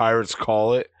one-eyed pirates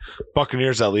call it.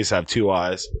 Buccaneers at least have 2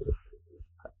 eyes.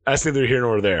 That's neither here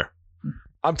nor there.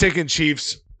 I'm taking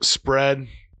Chiefs spread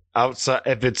outside.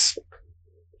 If it's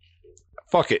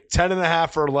fuck it,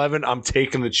 10.5 or 11, I'm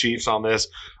taking the Chiefs on this.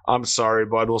 I'm sorry,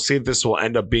 bud. We'll see if this will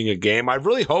end up being a game. I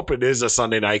really hope it is a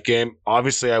Sunday night game.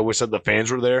 Obviously, I wish that the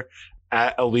fans were there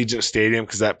at Allegiant Stadium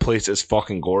because that place is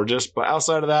fucking gorgeous. But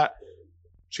outside of that,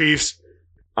 Chiefs,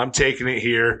 I'm taking it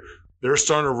here. They're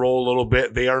starting to roll a little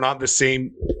bit. They are not the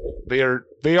same. They are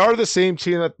the same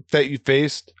team that you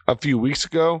faced a few weeks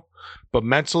ago, but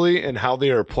mentally and how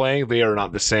they are playing, they are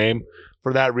not the same.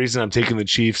 For that reason, I'm taking the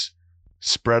Chiefs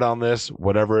spread on this,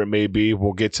 whatever it may be.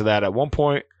 We'll get to that at one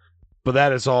point. But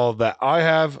that is all that I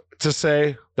have to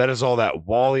say. That is all that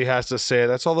Wally has to say.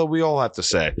 That's all that we all have to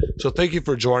say. So thank you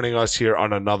for joining us here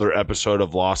on another episode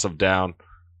of Loss of Down.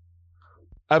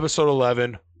 Episode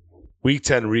 11, Week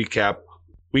 10 recap,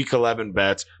 Week 11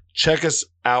 bets. Check us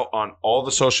out on all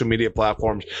the social media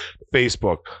platforms,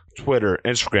 Facebook, Twitter,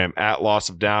 Instagram, at Loss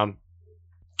of Down.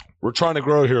 We're trying to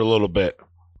grow here a little bit.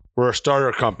 We're a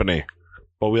starter company,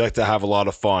 but we like to have a lot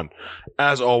of fun.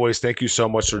 As always, thank you so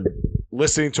much for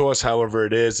listening to us, however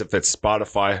it is, if it's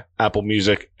Spotify, Apple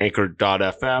Music,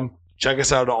 Anchor.fm. Check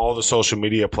us out on all the social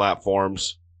media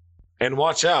platforms. And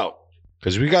watch out,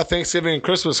 because we got Thanksgiving and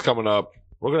Christmas coming up.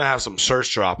 We're going to have some shirts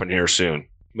dropping here soon.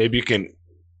 Maybe you can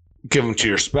give them to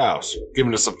your spouse. Give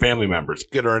them to some family members.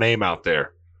 Get our name out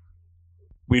there.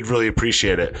 We'd really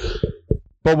appreciate it.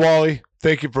 But Wally,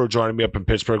 thank you for joining me up in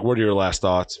Pittsburgh. What are your last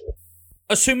thoughts?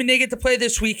 Assuming they get to play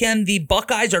this weekend, the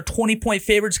Buckeyes are 20-point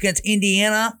favorites against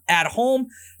Indiana at home.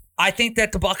 I think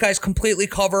that the Buckeyes completely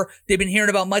cover. They've been hearing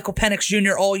about Michael Penix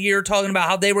Jr. all year, talking about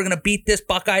how they were going to beat this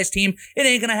Buckeyes team. It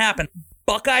ain't going to happen.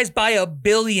 Buckeyes by 1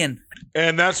 billion.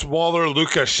 And that's Waller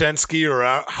Lukashensky,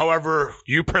 or however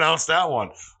you pronounce that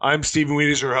one. I'm Stephen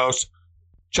Weeders, your host.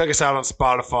 Check us out on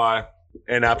Spotify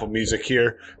and Apple Music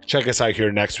here. Check us out here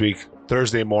next week,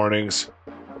 Thursday mornings.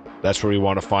 That's where we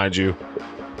want to find you.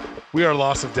 We are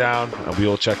Loss of Down, and we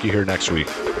will check you here next week.